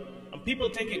weren't. And people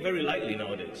take it very lightly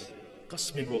nowadays.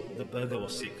 Qasmi bro, the burger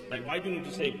was sick. Like why do you need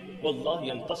to say wallahi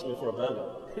and qasmi for a burger?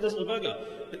 It is a burger.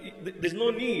 There's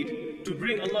no need to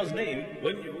bring Allah's name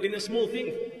when in a small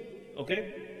thing.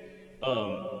 Okay?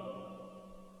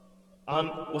 And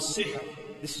was sihr.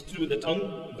 This is to do with the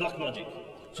tongue, black magic.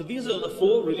 So these are the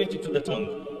 4 related to the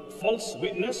tongue. False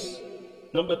witness.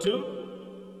 Number 2,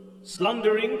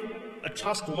 slandering a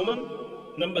chaste woman.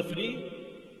 Number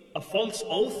 3, a false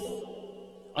oath.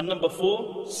 And number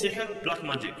 4, sihr, black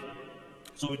magic.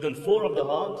 So we've done 4 of the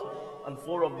heart and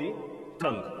 4 of the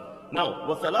tongue. Now,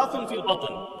 وَثَلَاثٌ فِي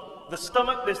الْبَطْنِ. The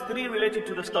stomach, there's 3 related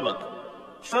to the stomach.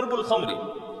 Sharbul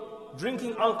khamri,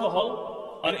 drinking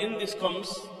alcohol, and in this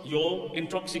comes your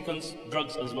intoxicants,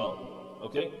 drugs as well.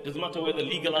 Okay? Doesn't matter whether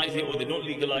legalize it or they don't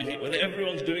legalize it, whether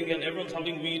everyone's doing it and everyone's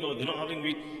having weed or they're not having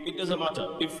weed, it doesn't matter.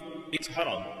 If it's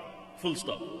haram, full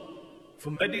stop.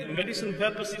 For medicine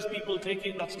purposes, people take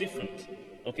it, that's different.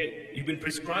 Okay? You've been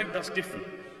prescribed, that's different.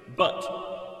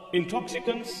 But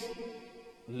intoxicants,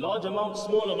 large amount,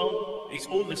 small amount, it's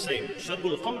all the same.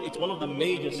 Sharbul khamr, it's one of the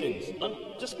major sins. And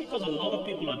just because a lot of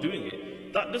people are doing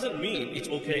it, that doesn't mean it's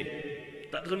okay.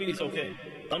 That doesn't mean it's okay.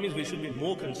 That means we should be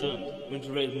more concerned. We need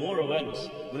to raise more awareness.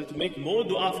 We need to make more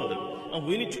dua for them. And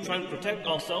we need to try and protect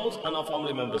ourselves and our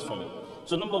family members from it.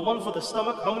 So number 1 for the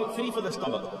stomach, how many? 3 for the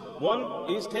stomach.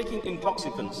 1 is taking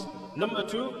intoxicants. Number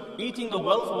 2, eating the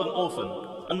wealth of an orphan.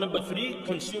 And number 3,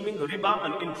 consuming riba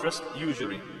and interest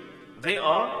usury. They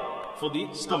are for the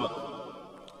stomach.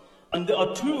 And there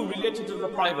are 2 related to the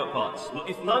private parts.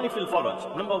 وَإِثْنَانِ فِي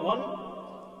الْفَرَجِ. Number 1,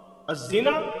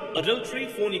 az-zina, adultery,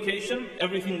 fornication,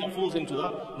 everything that falls into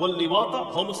that.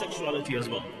 Wal-liwata, homosexuality as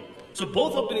well. So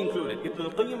both have been included. Ibn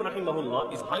al-Qayyim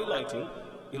rahimahullah is highlighting,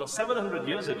 700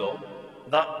 years ago,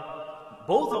 that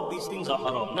both of these things are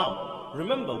haram. Now,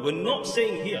 remember, we're not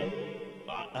saying here,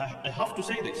 I have to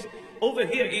say this. Over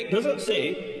here, it doesn't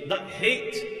say that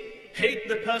hate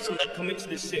the person that commits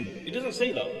this sin. It doesn't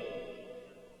say that.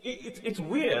 It's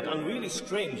weird and really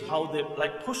strange how they're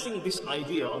like pushing this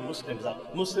idea on Muslims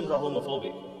that Muslims are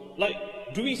homophobic.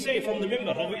 Like, do we say from the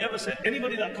minbar, have we ever said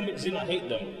anybody that commits zina, hate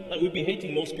them? Like, we'd be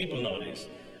hating most people nowadays.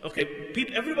 Okay,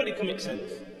 everybody commits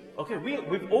sins. Okay,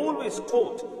 we've always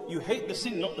taught you hate the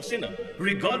sin, not the sinner,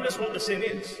 regardless what the sin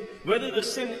is. Whether the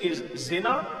sin is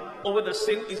zina or whether the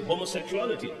sin is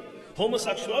homosexuality.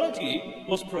 Homosexuality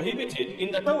was prohibited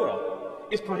in the Torah.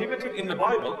 It's prohibited in the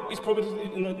Bible. It's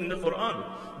prohibited in the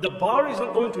Quran. The bar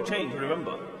isn't going to change,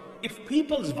 remember. If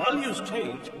people's values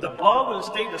change, the bar will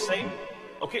stay the same.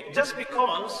 Okay, just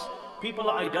because people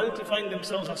are identifying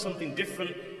themselves as something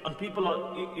different and people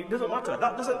are, it doesn't matter.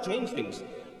 That doesn't change things.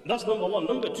 That's number one.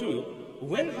 Number two,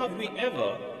 when have we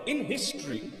ever in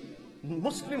history,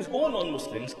 Muslims or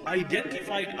non-Muslims,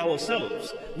 identified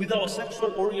ourselves with our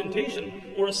sexual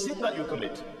orientation or a sin that you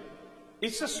commit?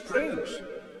 It's just strange.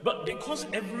 But because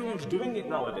everyone's doing it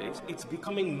nowadays, it's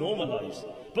becoming normalized.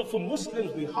 But for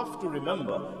Muslims, we have to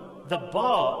remember the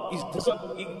bar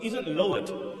isn't lowered.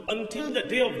 Until the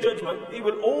day of judgment, it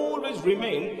will always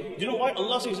remain. You know why?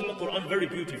 Allah says in the Quran very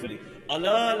beautifully,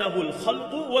 أَلَا لَهُ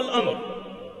الْخَلْقُ وَالْأَمْرُ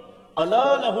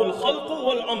أَلَا لَهُ الْخَلْقُ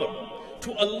وَالْأَمْرُ.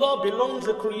 To Allah belongs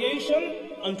the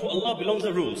creation and to Allah belongs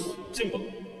the rules. Simple.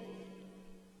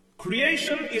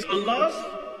 Creation is Allah's.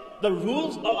 The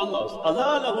rules are Allah's.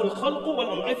 Allah lahul khalqu wal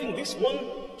amr. I think this one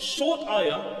short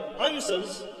ayah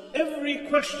answers every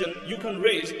question you can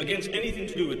raise against anything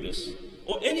to do with this,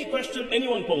 or any question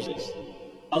anyone poses.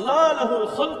 Allah lahul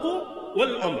khalqu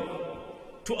wal amr.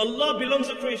 To Allah belongs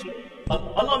the creation.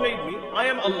 Allah made me, I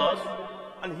am Allah's,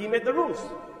 and He made the rules.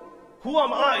 Who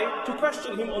am I to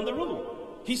question Him on the rule?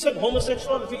 He said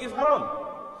homosexuality is haram.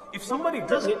 If somebody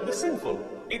does it, they're sinful.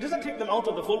 It doesn't take them out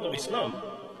of the fold of Islam.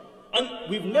 And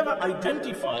we've never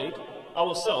identified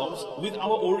ourselves with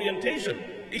our orientation.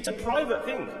 It's a private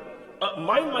thing.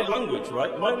 Mind my language,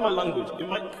 right? Mind my language. It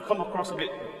might come across a bit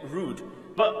rude.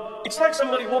 But it's like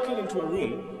somebody walking into a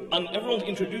room and everyone's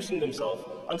introducing themselves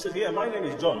and says, yeah, my name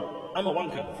is John. I'm a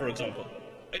wanker, for example.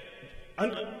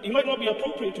 And it might not be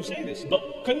appropriate to say this,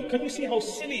 but can you see how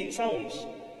silly it sounds?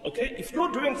 Okay? If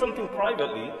you're doing something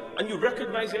privately and you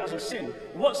recognize it as a sin,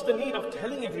 what's the need of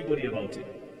telling everybody about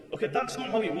it? Okay, that's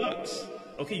not how it works.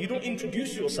 Okay, you don't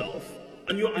introduce yourself,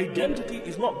 and your identity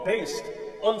is not based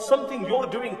on something you're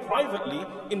doing privately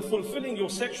in fulfilling your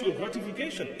sexual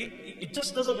gratification. It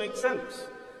just doesn't make sense.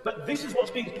 But this is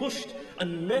what's being pushed,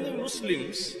 and many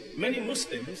Muslims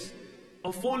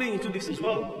are falling into this as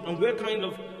well. And we're kind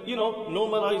of,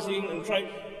 normalizing and trying.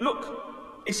 Look,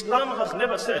 Islam has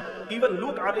never said, even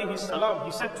Lut alayhi salam,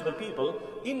 he said to the people,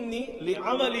 Inni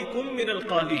li'amalikum min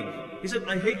al-qaleen. He said,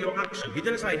 I hate your action. He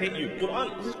didn't say, I hate you.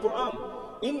 Quran, this is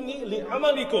Quran. Inni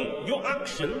li'amalikum. Your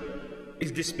action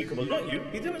is despicable, not you.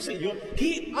 He didn't say you.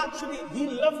 He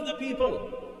loved the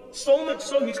people. So much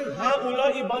so, he said,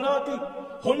 هَؤُلَاءِ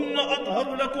بَنَاتِ هُنَّ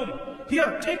أَطْهَرُ لَكُمْ.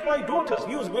 Here, take my daughters.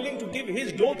 He was willing to give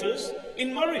his daughters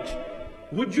in marriage.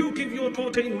 Would you give your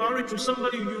daughter in marriage to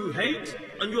somebody you hate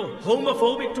and you're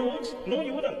homophobic towards? No,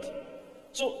 you wouldn't.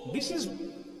 So this is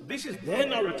their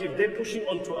narrative they're pushing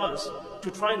onto us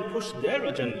to try and push their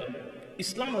agenda.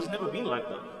 Islam has never been like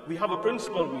that. We have a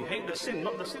principle, we hate the sin,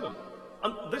 not the sinner.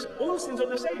 And all sins are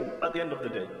the same at the end of the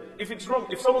day. If it's wrong,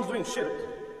 if someone's doing shirk,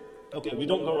 okay, we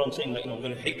don't go around saying like, we're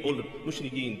going to hate all the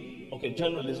mushrikeen. Okay,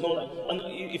 general is no. And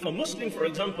if a Muslim, for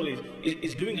example,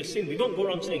 is doing a sin, we don't go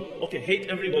around saying, okay, hate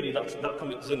everybody that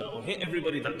commits zina, or hate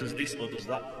everybody that does this or does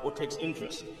that, or takes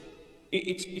interest.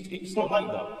 It's not like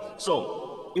that.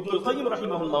 So, Ibn al-Qayyim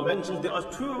rahimahullah mentions there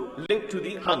are two linked to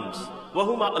the hands.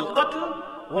 وَهُمَا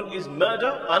الْقَتْلُ. One is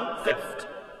murder and theft.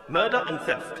 Murder and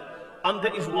theft. And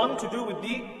there is one to do with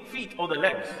the feet or the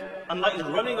legs. And that is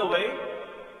running away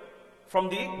from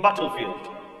the battlefield.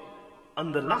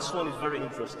 And the last one is very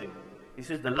interesting. He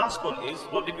says the last one is,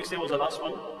 what did we say was the last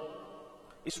one?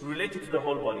 It's related to the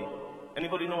whole body.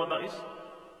 Anybody know what that is?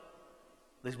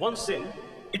 There's one sin,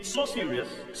 it's so serious,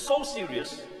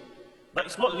 that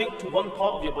it's not linked to one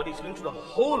part of your body, it's linked to the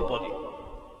whole body.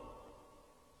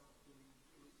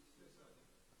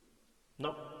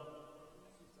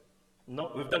 No,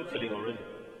 we've done killing already.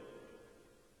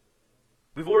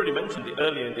 We've already mentioned it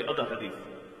earlier in the other hadith,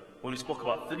 when we spoke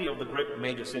about 3 of the great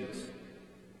major sins.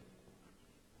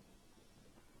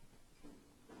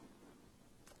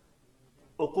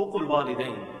 Uququl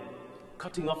walidain,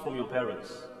 cutting off from your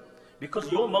parents.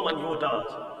 Because your mom and your dad,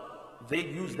 they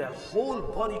use their whole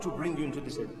body to bring you into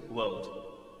this world.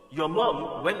 Your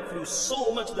mom went through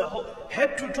so much, the whole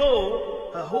head to toe,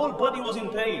 her whole body was in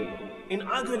pain, in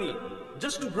agony,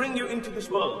 just to bring you into this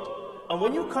world. And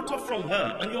when you cut off from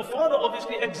her, and your father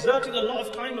obviously exerted a lot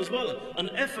of time as well, an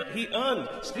effort he earned,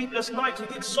 sleepless nights, he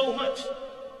did so much.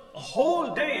 A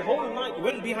whole day, whole night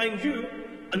went behind you,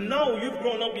 and now you've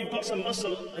grown up, you've got some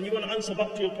muscle, and you want to answer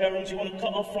back to your parents, you want to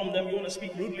cut off from them, you want to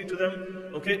speak rudely to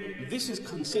them, okay? This is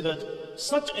considered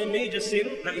such a major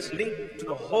sin that is linked to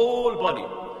the whole body.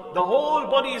 The whole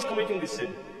body is committing this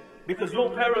sin, because your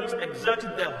parents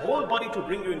exerted their whole body to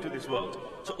bring you into this world.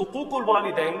 So uququl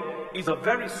walidain is a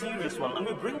very serious one, and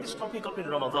we bring this topic up in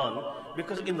Ramadan,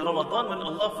 because in Ramadan when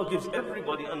Allah forgives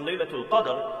everybody on Laylatul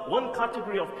Qadr, one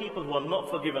category of people who are not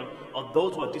forgiven are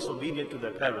those who are disobedient to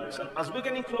their parents. And as we're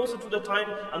getting closer to the time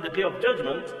and the day of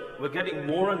judgment, we're getting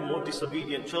more and more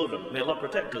disobedient children. May Allah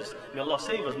protect us, may Allah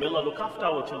save us, may Allah look after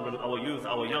our children, our youth,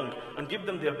 our young, and give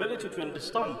them the ability to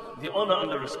understand the honor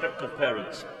and the respect of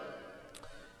parents.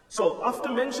 So after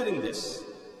mentioning this,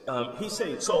 he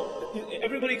said, so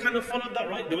everybody kind of followed that,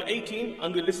 right? There were 18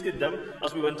 and we listed them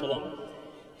as we went along.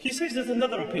 He says there's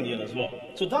another opinion as well.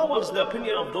 So that was the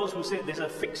opinion of those who say there's a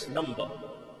fixed number.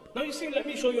 Now you see, let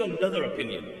me show you another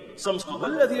opinion. Some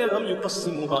scholars, there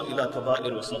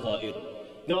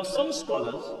are some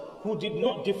scholars who did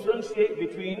not differentiate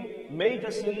between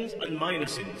major sins and minor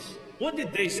sins. What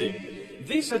did they say?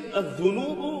 They said,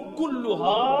 الذنوب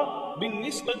كلها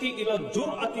بالنسبة إلى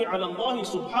الجرأة على الله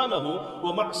سبحانه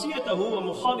ومعصيته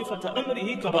ومخالفة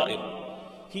أمره كبائر.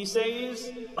 He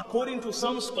says, according to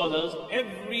some scholars,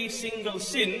 every single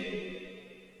sin,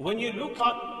 when you look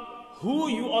at who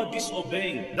you are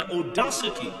disobeying, the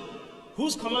audacity,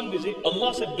 whose command is it?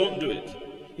 Allah said, don't do it.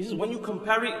 He says, when you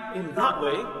compare it in that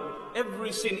way,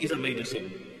 every sin is a major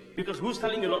sin. Because who's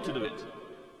telling you not to do it?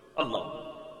 Allah.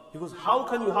 Because how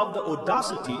can you have the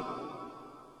audacity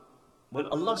when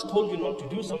Allah's told you not to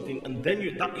do something, and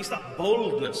then that is that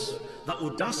boldness, that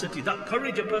audacity, that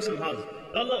courage a person has.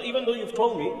 Allah, even though you've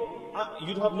told me,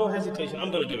 you'd have no hesitation,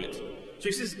 I'm going to do it. So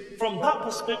he says, from that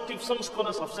perspective, some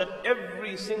scholars have said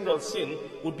every single sin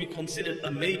would be considered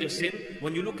a major sin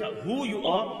when you look at who you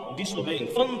are disobeying.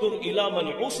 فَانْظُرْ إِلَى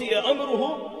مَنْ عُصِيَ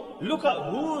أَمْرُهُ. Look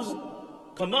at whose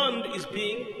command is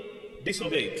being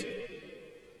disobeyed.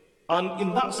 And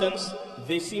in that sense,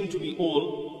 they seem to be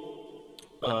all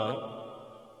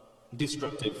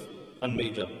destructive and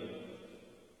major.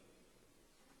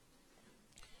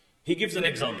 He gives an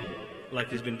example,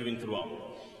 like he's been doing throughout.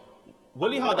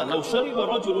 ولهذا لو شرب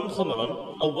رجل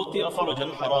خمرا أو وطئ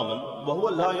فرجا حراما وهو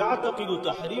لا يعتقد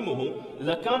تحريمه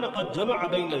لكان قد جمع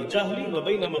بين الجهل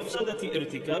وبين مفسدة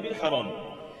ارتكاب الحرام.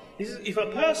 He says, if a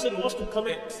person was to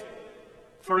commit,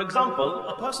 for example,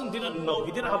 a person didn't know,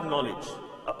 he didn't have knowledge.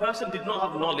 A person did not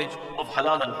have knowledge of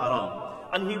halal and haram,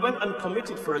 and he went and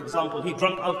committed, for example, he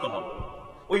drank alcohol,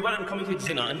 or he went and committed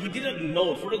zina, and he didn't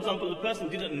know, for example, the person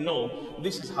didn't know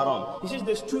this is haram. He says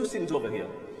there's two sins over here.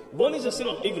 One is a sin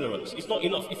of ignorance. It's not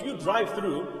enough. If you drive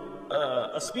through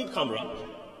a speed camera,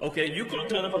 okay, you can't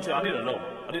turn up and say, I didn't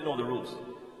know the rules.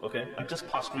 Okay, I've just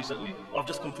passed recently, or I've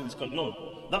just come to this country. No,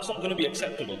 that's not going to be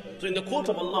acceptable. So in the court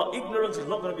of Allah, ignorance is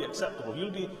not going to be acceptable.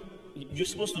 You're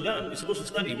supposed to learn, you're supposed to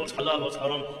study what's halal, what's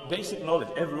haram, basic knowledge,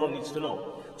 everyone needs to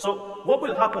know. So what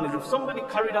will happen is if somebody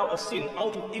carried out a sin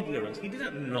out of ignorance, he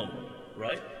didn't know,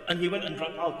 right? And he went and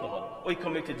drank alcohol, or he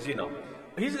committed zina.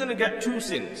 He's going to get two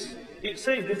sins. It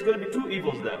says there's going to be two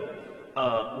evils there.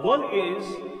 One is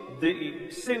the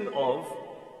sin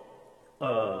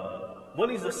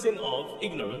of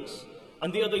ignorance,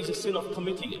 and the other is the sin of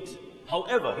committing it.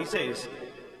 However, he says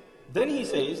that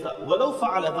وَلَوْ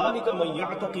فَعَلَ ذَلِكَ مَنْ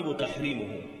يَعْتَقِبُ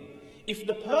تَحْرِيمُهُ. If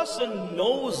the person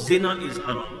knows zina is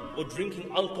haram, or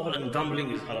drinking alcohol and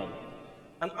gambling is haram,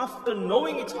 and after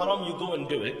knowing it's haram you go and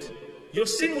do it, your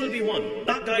sin will be one.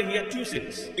 That guy, he had two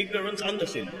sins, ignorance and the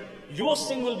sin. Your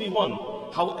sin will be one.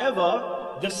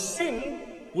 However, the sin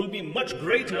will be much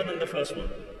greater than the first one,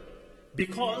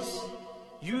 because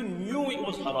you knew it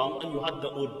was haram and you had the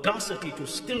audacity to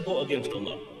still go against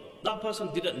Allah. That person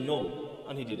didn't know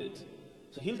and he did it.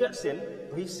 So he'll get sin,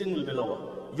 but his sin will be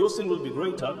lower. Your sin will be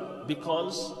greater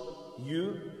because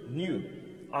you knew.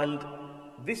 And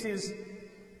this is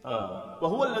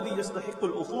وَهُوَ الَّذِي يَسْتَحِقُّ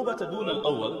الْأُخُوبَةَ دُونَ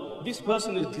الْأَوَّلِ. This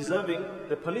person is deserving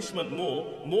the punishment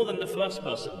more than the first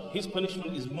person. His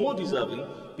punishment is more deserving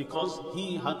because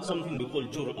he had something we call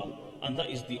jur'ah, and that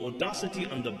is the audacity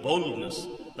and the boldness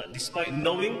that despite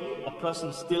knowing, a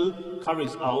person still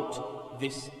carries out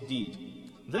this deed.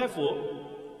 Therefore,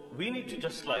 we need to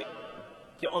just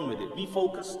get on with it, be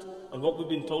focused on what we've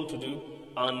been told to do,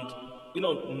 and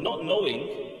not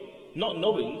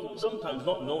knowing, sometimes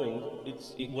not knowing,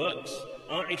 it works.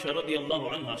 Aisha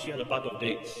radiallahu anha, she had a bag of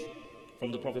dates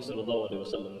from the Prophet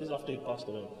ﷺ. This is after he passed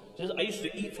away. He says, I used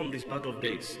to eat from this bag of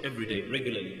dates every day,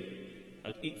 regularly.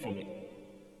 I'd eat from it.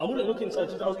 I wouldn't look inside,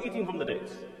 I was eating from the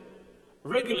dates.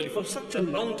 Regularly, for such a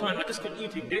long time, I just kept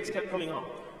eating, dates kept coming up.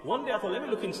 One day I thought, let me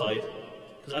look inside,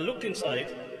 because I looked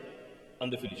inside,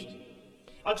 and they finished.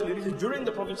 Actually, this is during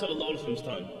the Prophet ﷺ's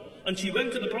time. And she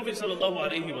went to the Prophet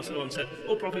ﷺ and said,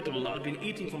 Oh Prophet of Allah, I've been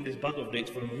eating from this bag of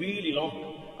dates for really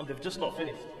long, and they've just not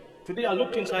finished. Today I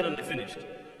looked inside and they finished.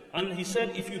 And he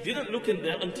said, if you didn't look in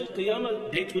there, until Qiyamah,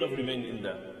 dates would have remained in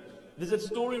there. There's a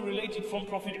story related from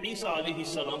Prophet Isa alayhi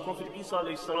salam. Prophet Isa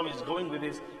alayhi salam is going with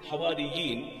his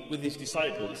Hawariyin, with his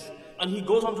disciples, and he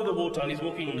goes onto the water and he's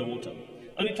walking on the water.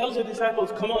 And he tells the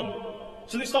disciples, come on.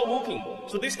 So they start walking.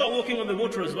 So they start walking on the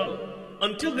water as well.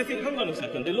 Until they think, hang on a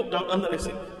second, they look down and they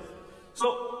sink.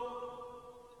 So,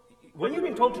 when you've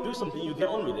been told to do something, you get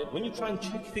on with it. When you try and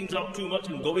check things out too much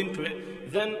and go into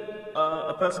it, then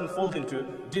a person falls into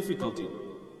difficulty.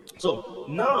 So,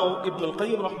 now Ibn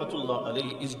al-Qayyim rahmatullah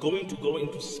alayhi is going to go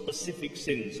into specific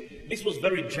sins. This was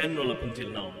very general up until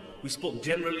now. We spoke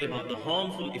generally about the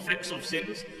harmful effects of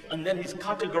sins, and then he's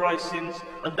categorized sins,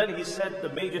 and then he said the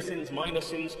major sins, minor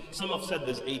sins. Some have said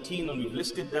there's 18 and we've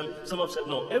listed them. Some have said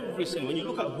no, every sin, when you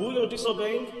look at who you're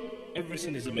disobeying, every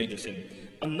sin is a major sin.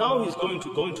 And now he's going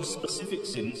to go into specific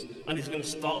sins, and he's going to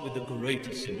start with the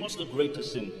greatest sin. What's the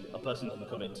greatest sin a person can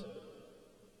commit?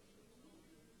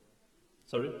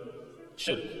 Sorry?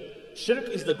 Shirk. Shirk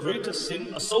is the greatest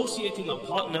sin, associating a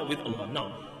partner with Allah.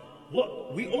 Now,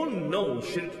 what we all know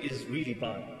shirk is really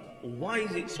bad. Why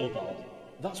is it so bad?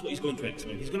 That's what he's going to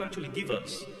explain. He's going to actually give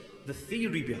us the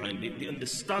theory behind it, the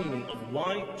understanding of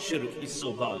why shirk is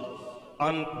so bad.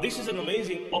 And this is an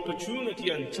amazing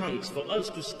opportunity and chance for us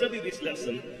to study this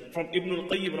lesson from Ibn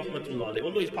al-Qayyim rahmatullah alayhi.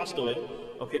 Although he's passed away,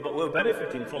 okay, but we're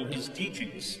benefiting from his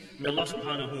teachings. May Allah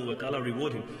subhanahu wa ta'ala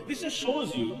reward him. This just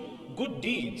shows you good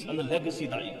deeds and the legacy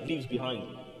that he leaves behind.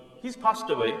 He's passed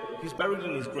away, he's buried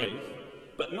in his grave,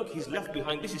 but look, he's left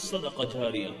behind, this is sadaqah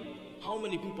jariyah. How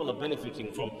many people are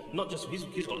benefiting from, not just,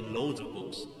 he's got loads of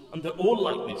books, and they're all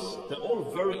like this. They're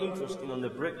all very interesting, and they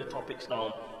break the topics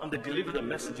down, and they deliver the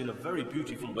message in a very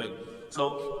beautiful way.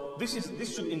 So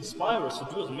this should inspire us to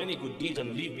do as many good deeds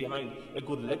and leave behind a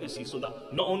good legacy, so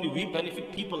that not only we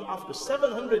benefit people after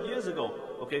 700 years ago,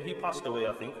 okay, he passed away,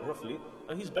 I think, roughly,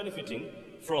 and he's benefiting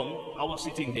from our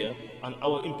sitting here and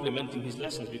our implementing his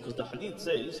lessons, because the hadith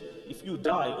says, if you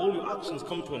die, all your actions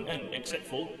come to an end, except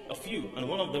for a few, and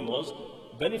one of them was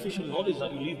beneficial knowledge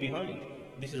that you leave behind.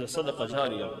 This is a sadaqah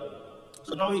jariyah.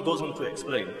 So now he goes on to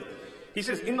explain. He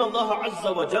says, Inna Allah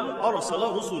azza wa jal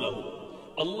arsala rusulahu.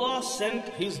 Allah sent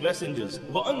his messengers,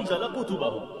 وَأَنزَلَ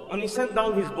كُتُبَهُ, and he sent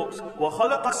down his books,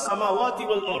 وَخَلَقَ السَّمَاوَاتِ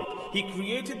وَالْأَرْضِ, he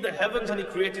created the heavens and he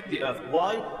created the earth.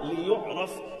 Why?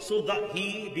 لِيُعْرَفْ, so that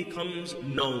he becomes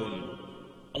known.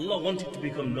 Allah wanted to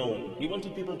become known. He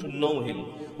wanted people to know him.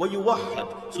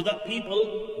 وَيُوَحَّدْ, so that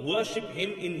people worship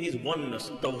him in his oneness,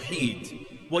 tawheed.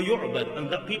 وَيُعْبَدْ, and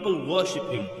that people worship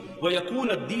him.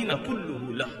 وَيَكُونَ الدِّينَ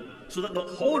كُلُّهُ لَهُ, so that the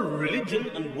whole religion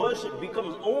and worship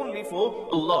becomes only for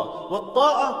Allah.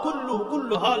 وَالطَّاعَةُ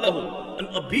كُلُّهَا لَهُ, and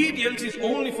obedience is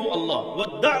only for Allah.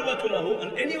 وَالدَّعْوَةُ لَهُ,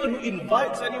 and anyone who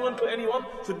invites anyone to anyone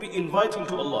should be inviting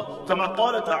to Allah. كَمَا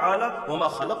قَالَ تَعَالَى وَمَا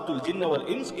خَلَقْتُ الْجِنَّ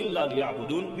وَالْإِنسِ إِلَّا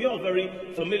لِيَعْبُدُونَ. We are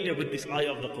very familiar with this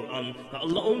ayah of the Quran, that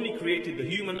Allah only created the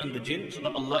human and the jinn so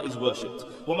that Allah is worshipped.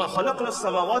 وَمَا خَلَقْنَا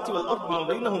السَّمَاوَاتِ وَالْأَرْضِ وَمَا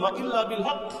بَيْنَهُمَا إِلَّا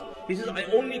بِالْحَقِّ. He says, I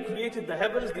only created the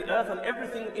heavens, the earth, and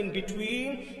everything in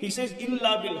between. He says,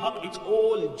 Illa bil haq, it's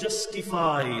all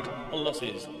justified. Allah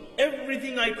says,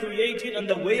 everything I created and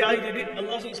the way I did it,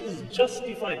 Allah says, is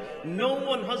justified. No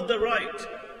one has the right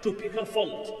to pick a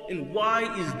fault in why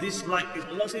is this like this.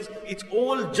 Allah says, it's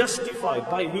all justified.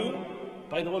 By who?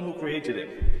 By the one who created it.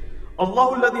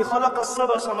 الله الذي خلق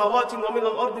السبع سماوات ومن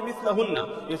الأرض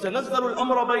مثلهن يتنزل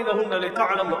الأمر بينهن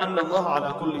لتعلموا أن الله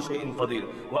على كل شيء قدير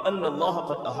وأن الله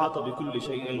قد أحاط بكل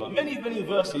شيء علما. Many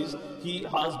verses he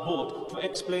has brought to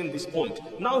explain this point.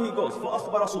 Now he goes,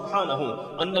 فأخبر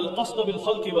سبحانه أن القصد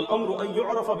بالخلق والأمر أن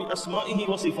يعرف بأسمائه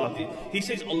وصفاته. He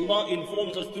says Allah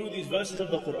informs us through these verses of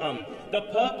the Quran. The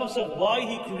purpose of why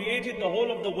he created the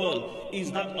whole of the world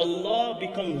is that Allah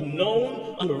becomes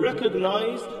known and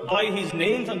recognized by his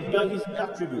names and by his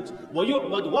attributes.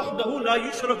 وَيُعْبَدْ وَحْدَهُ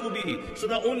لَا يُشْرَكُ بِهِ, so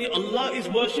that only Allah is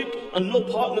worshipped and no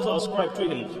partners are ascribed to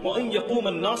him. وَأَنْ يَقُومَ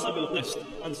النَّاسَ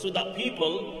بِالْقِسْطِ, and so that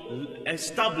people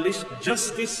establish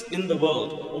justice in the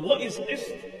world. What is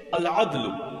this?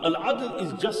 Al-Adl. Al-Adl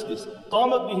is justice.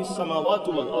 قَامَتْ بِهِ السَّمَاوَاتُ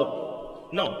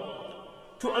وَالْأَرْضِ. Now,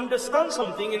 to understand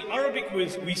something, in Arabic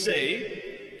we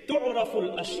say, تُعْرَفُ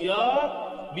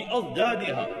الْأَشْيَاء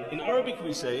بِأَضْدَادِهَا. In Arabic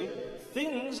we say,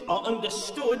 things are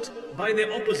understood by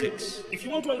their opposites. If you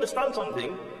want to understand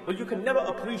something, well, you can never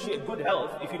appreciate good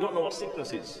health if you don't know what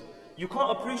sickness is. You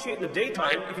can't appreciate the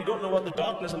daytime if you don't know what the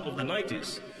darkness of the night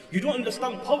is. You don't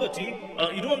understand poverty,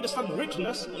 you don't understand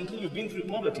richness until you've been through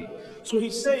poverty. So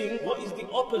he's saying, what is the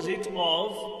opposite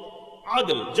of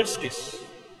adl, justice?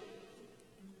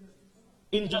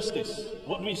 Injustice.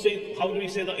 What do we say? How do we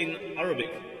say that in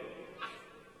Arabic?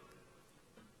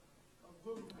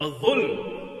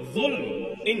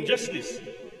 Dhulm, injustice.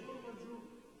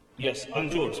 Yes,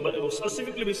 anjurs, but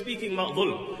specifically we're speaking about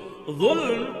dhulm.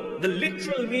 Dhulm, the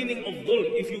literal meaning of dhulm,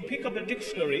 if you pick up a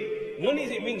dictionary, one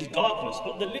is it means darkness,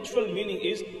 but the literal meaning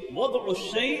is وَضْعُ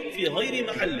الشَّيْء فِي غَيْرِ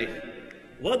مَحَلِّهِ.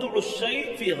 وَضْعُ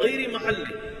الشَّيْء فِي غَيْرِ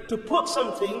مَحَلِّهِ. To put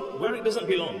something where it doesn't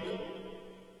belong.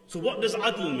 So what does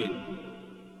adl mean?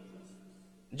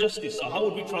 Justice. So how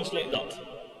would we translate that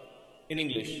in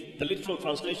English? The literal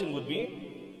translation would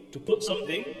be to put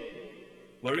something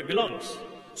where it belongs.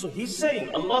 So he's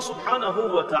saying Allah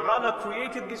subhanahu wa ta'ala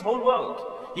created this whole world.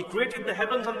 He created the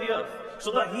heavens and the earth so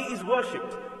that He is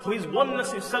worshipped. For His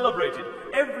oneness is celebrated.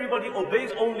 Everybody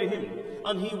obeys only Him.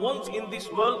 And He wants in this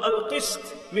world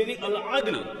al-qist, meaning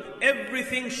al-adl.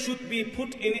 Everything should be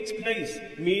put in its place,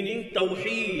 meaning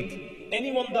tawheed.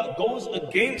 Anyone that goes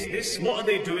against this, what are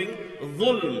they doing?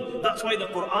 Dhulm. That's why the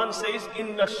Quran says,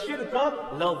 Inna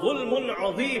shirka la dhulmun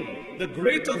azim. The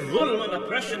greater dhulm and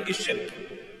oppression is shirk.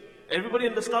 Everybody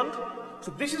understand? So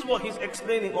this is what he's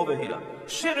explaining over here.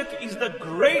 Shirk is the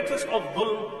greatest of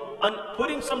dhulm and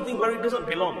putting something where it doesn't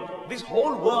belong. This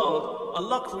whole world,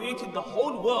 Allah created the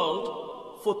whole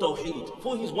world for tawheed,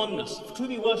 for His oneness, to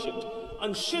be worshipped.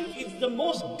 And shirk is the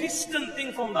most distant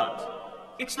thing from that.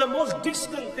 It's the most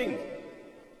distant thing.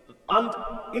 And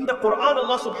in the Quran,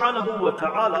 Allah subhanahu wa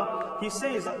ta'ala, He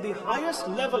says that the highest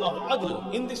level of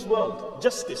adl in this world,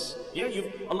 justice. Yeah,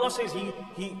 Allah says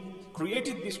He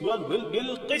created this world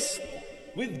bil-qist,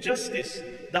 with justice.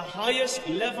 The highest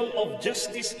level of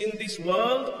justice in this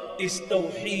world is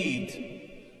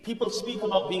tawheed. People speak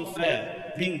about being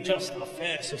fair, being just, a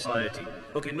fair society.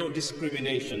 Okay, no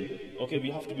discrimination. Okay, we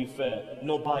have to be fair,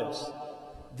 no bias.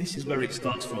 This is where it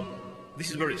starts from. This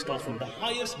is where it starts from. The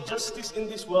highest justice in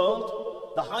this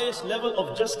world, the highest level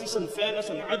of justice and fairness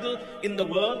and adl in the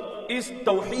world is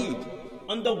tawheed.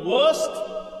 And the worst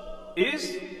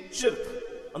is shirk.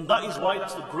 And that is why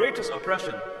that's the greatest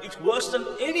oppression. It's worse than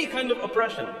any kind of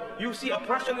oppression. You see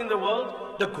oppression in the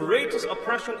world, the greatest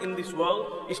oppression in this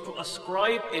world is to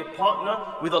ascribe a partner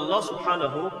with Allah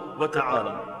subhanahu wa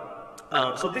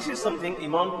ta'ala. So this is something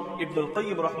Imam Ibn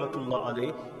al-Qayyim rahmatullah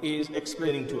alayh is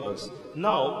explaining to us.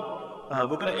 Now,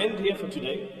 we're going to end here for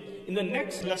today. In the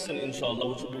next lesson, inshallah,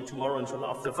 which will be tomorrow, inshallah,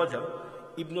 after Fajr,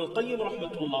 Ibn al-Qayyim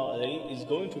rahmatullah alayh is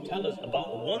going to tell us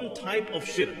about one type of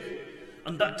shirk.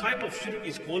 And that type of shirk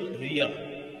is called riya.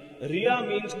 Riya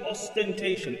means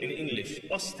ostentation in English.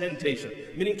 Ostentation,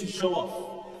 meaning to show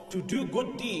off. To do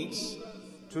good deeds,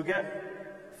 to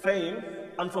get fame,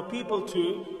 and for people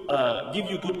to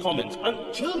give you good comments.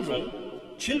 And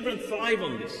children thrive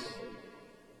on this.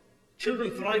 Children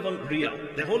thrive on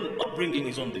riya. Their whole upbringing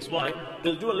is on this. Why?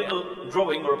 They'll do a little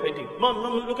drawing or a painting. Mom,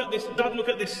 look at this. Dad, look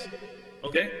at this.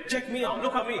 Okay? Check me out.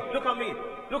 Look at me. Look at me.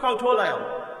 Look how tall I am.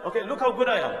 Okay, look how good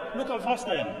I am. Look how fast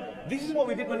I am. This is what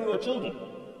we did when we were children.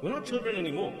 We're not children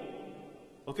anymore.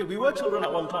 Okay, we were children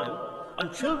at one time.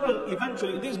 And children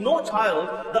eventually, there's no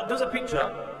child that does a picture,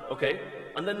 okay,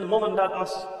 and then the mom and dad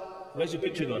ask, where's your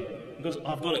picture gone? He goes,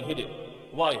 I've gone and hid it.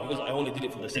 Why? Because I only did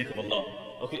it for the sake of Allah.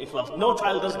 Okay, ikhlas. No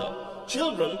child does that.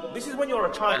 Children, this is when you're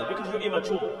a child, because you're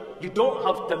immature. You don't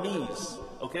have tameez.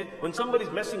 Okay? When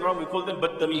somebody's messing around, we call them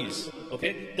tameez.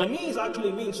 Okay? Tameez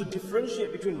actually means to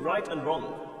differentiate between right and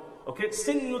wrong. Okay?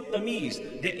 Sinnut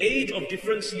tameez, the age of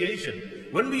differentiation.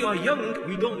 When we are young,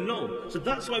 we don't know. So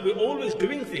that's why we're always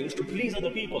doing things to please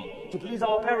other people, to please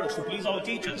our parents, to please our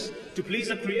teachers, to please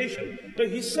the creation. But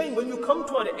he's saying when you come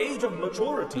to an age of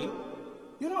maturity,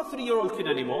 you're not a 3-year-old kid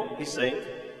anymore, he's saying.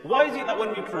 Why is it that when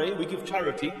we pray, we give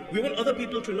charity, we want other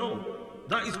people to know?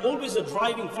 That is always a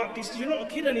driving factor. He says, you're not a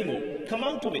kid anymore. Come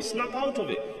out of it, snap out of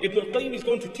it. Ibn al-Qayyim is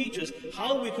going to teach us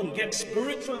how we can get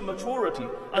spiritual maturity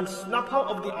and snap out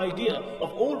of the idea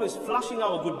of always flashing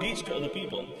our good deeds to other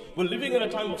people. We're living in a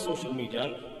time of social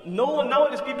media, and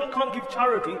nowadays people can't give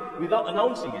charity without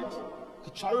announcing it. The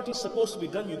charity is supposed to be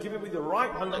done, you give it with your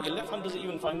right hand that your left hand doesn't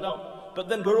even find out. But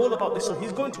then we're all about this, so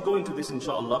he's going to go into this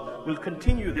inshallah. We'll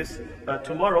continue this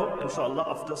tomorrow inshallah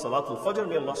after Salatul Fajr.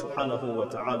 May Allah subhanahu wa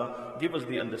ta'ala give us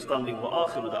the understanding. Wa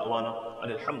akhiru da'wana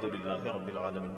and alhamdulillahi rabbil alameen.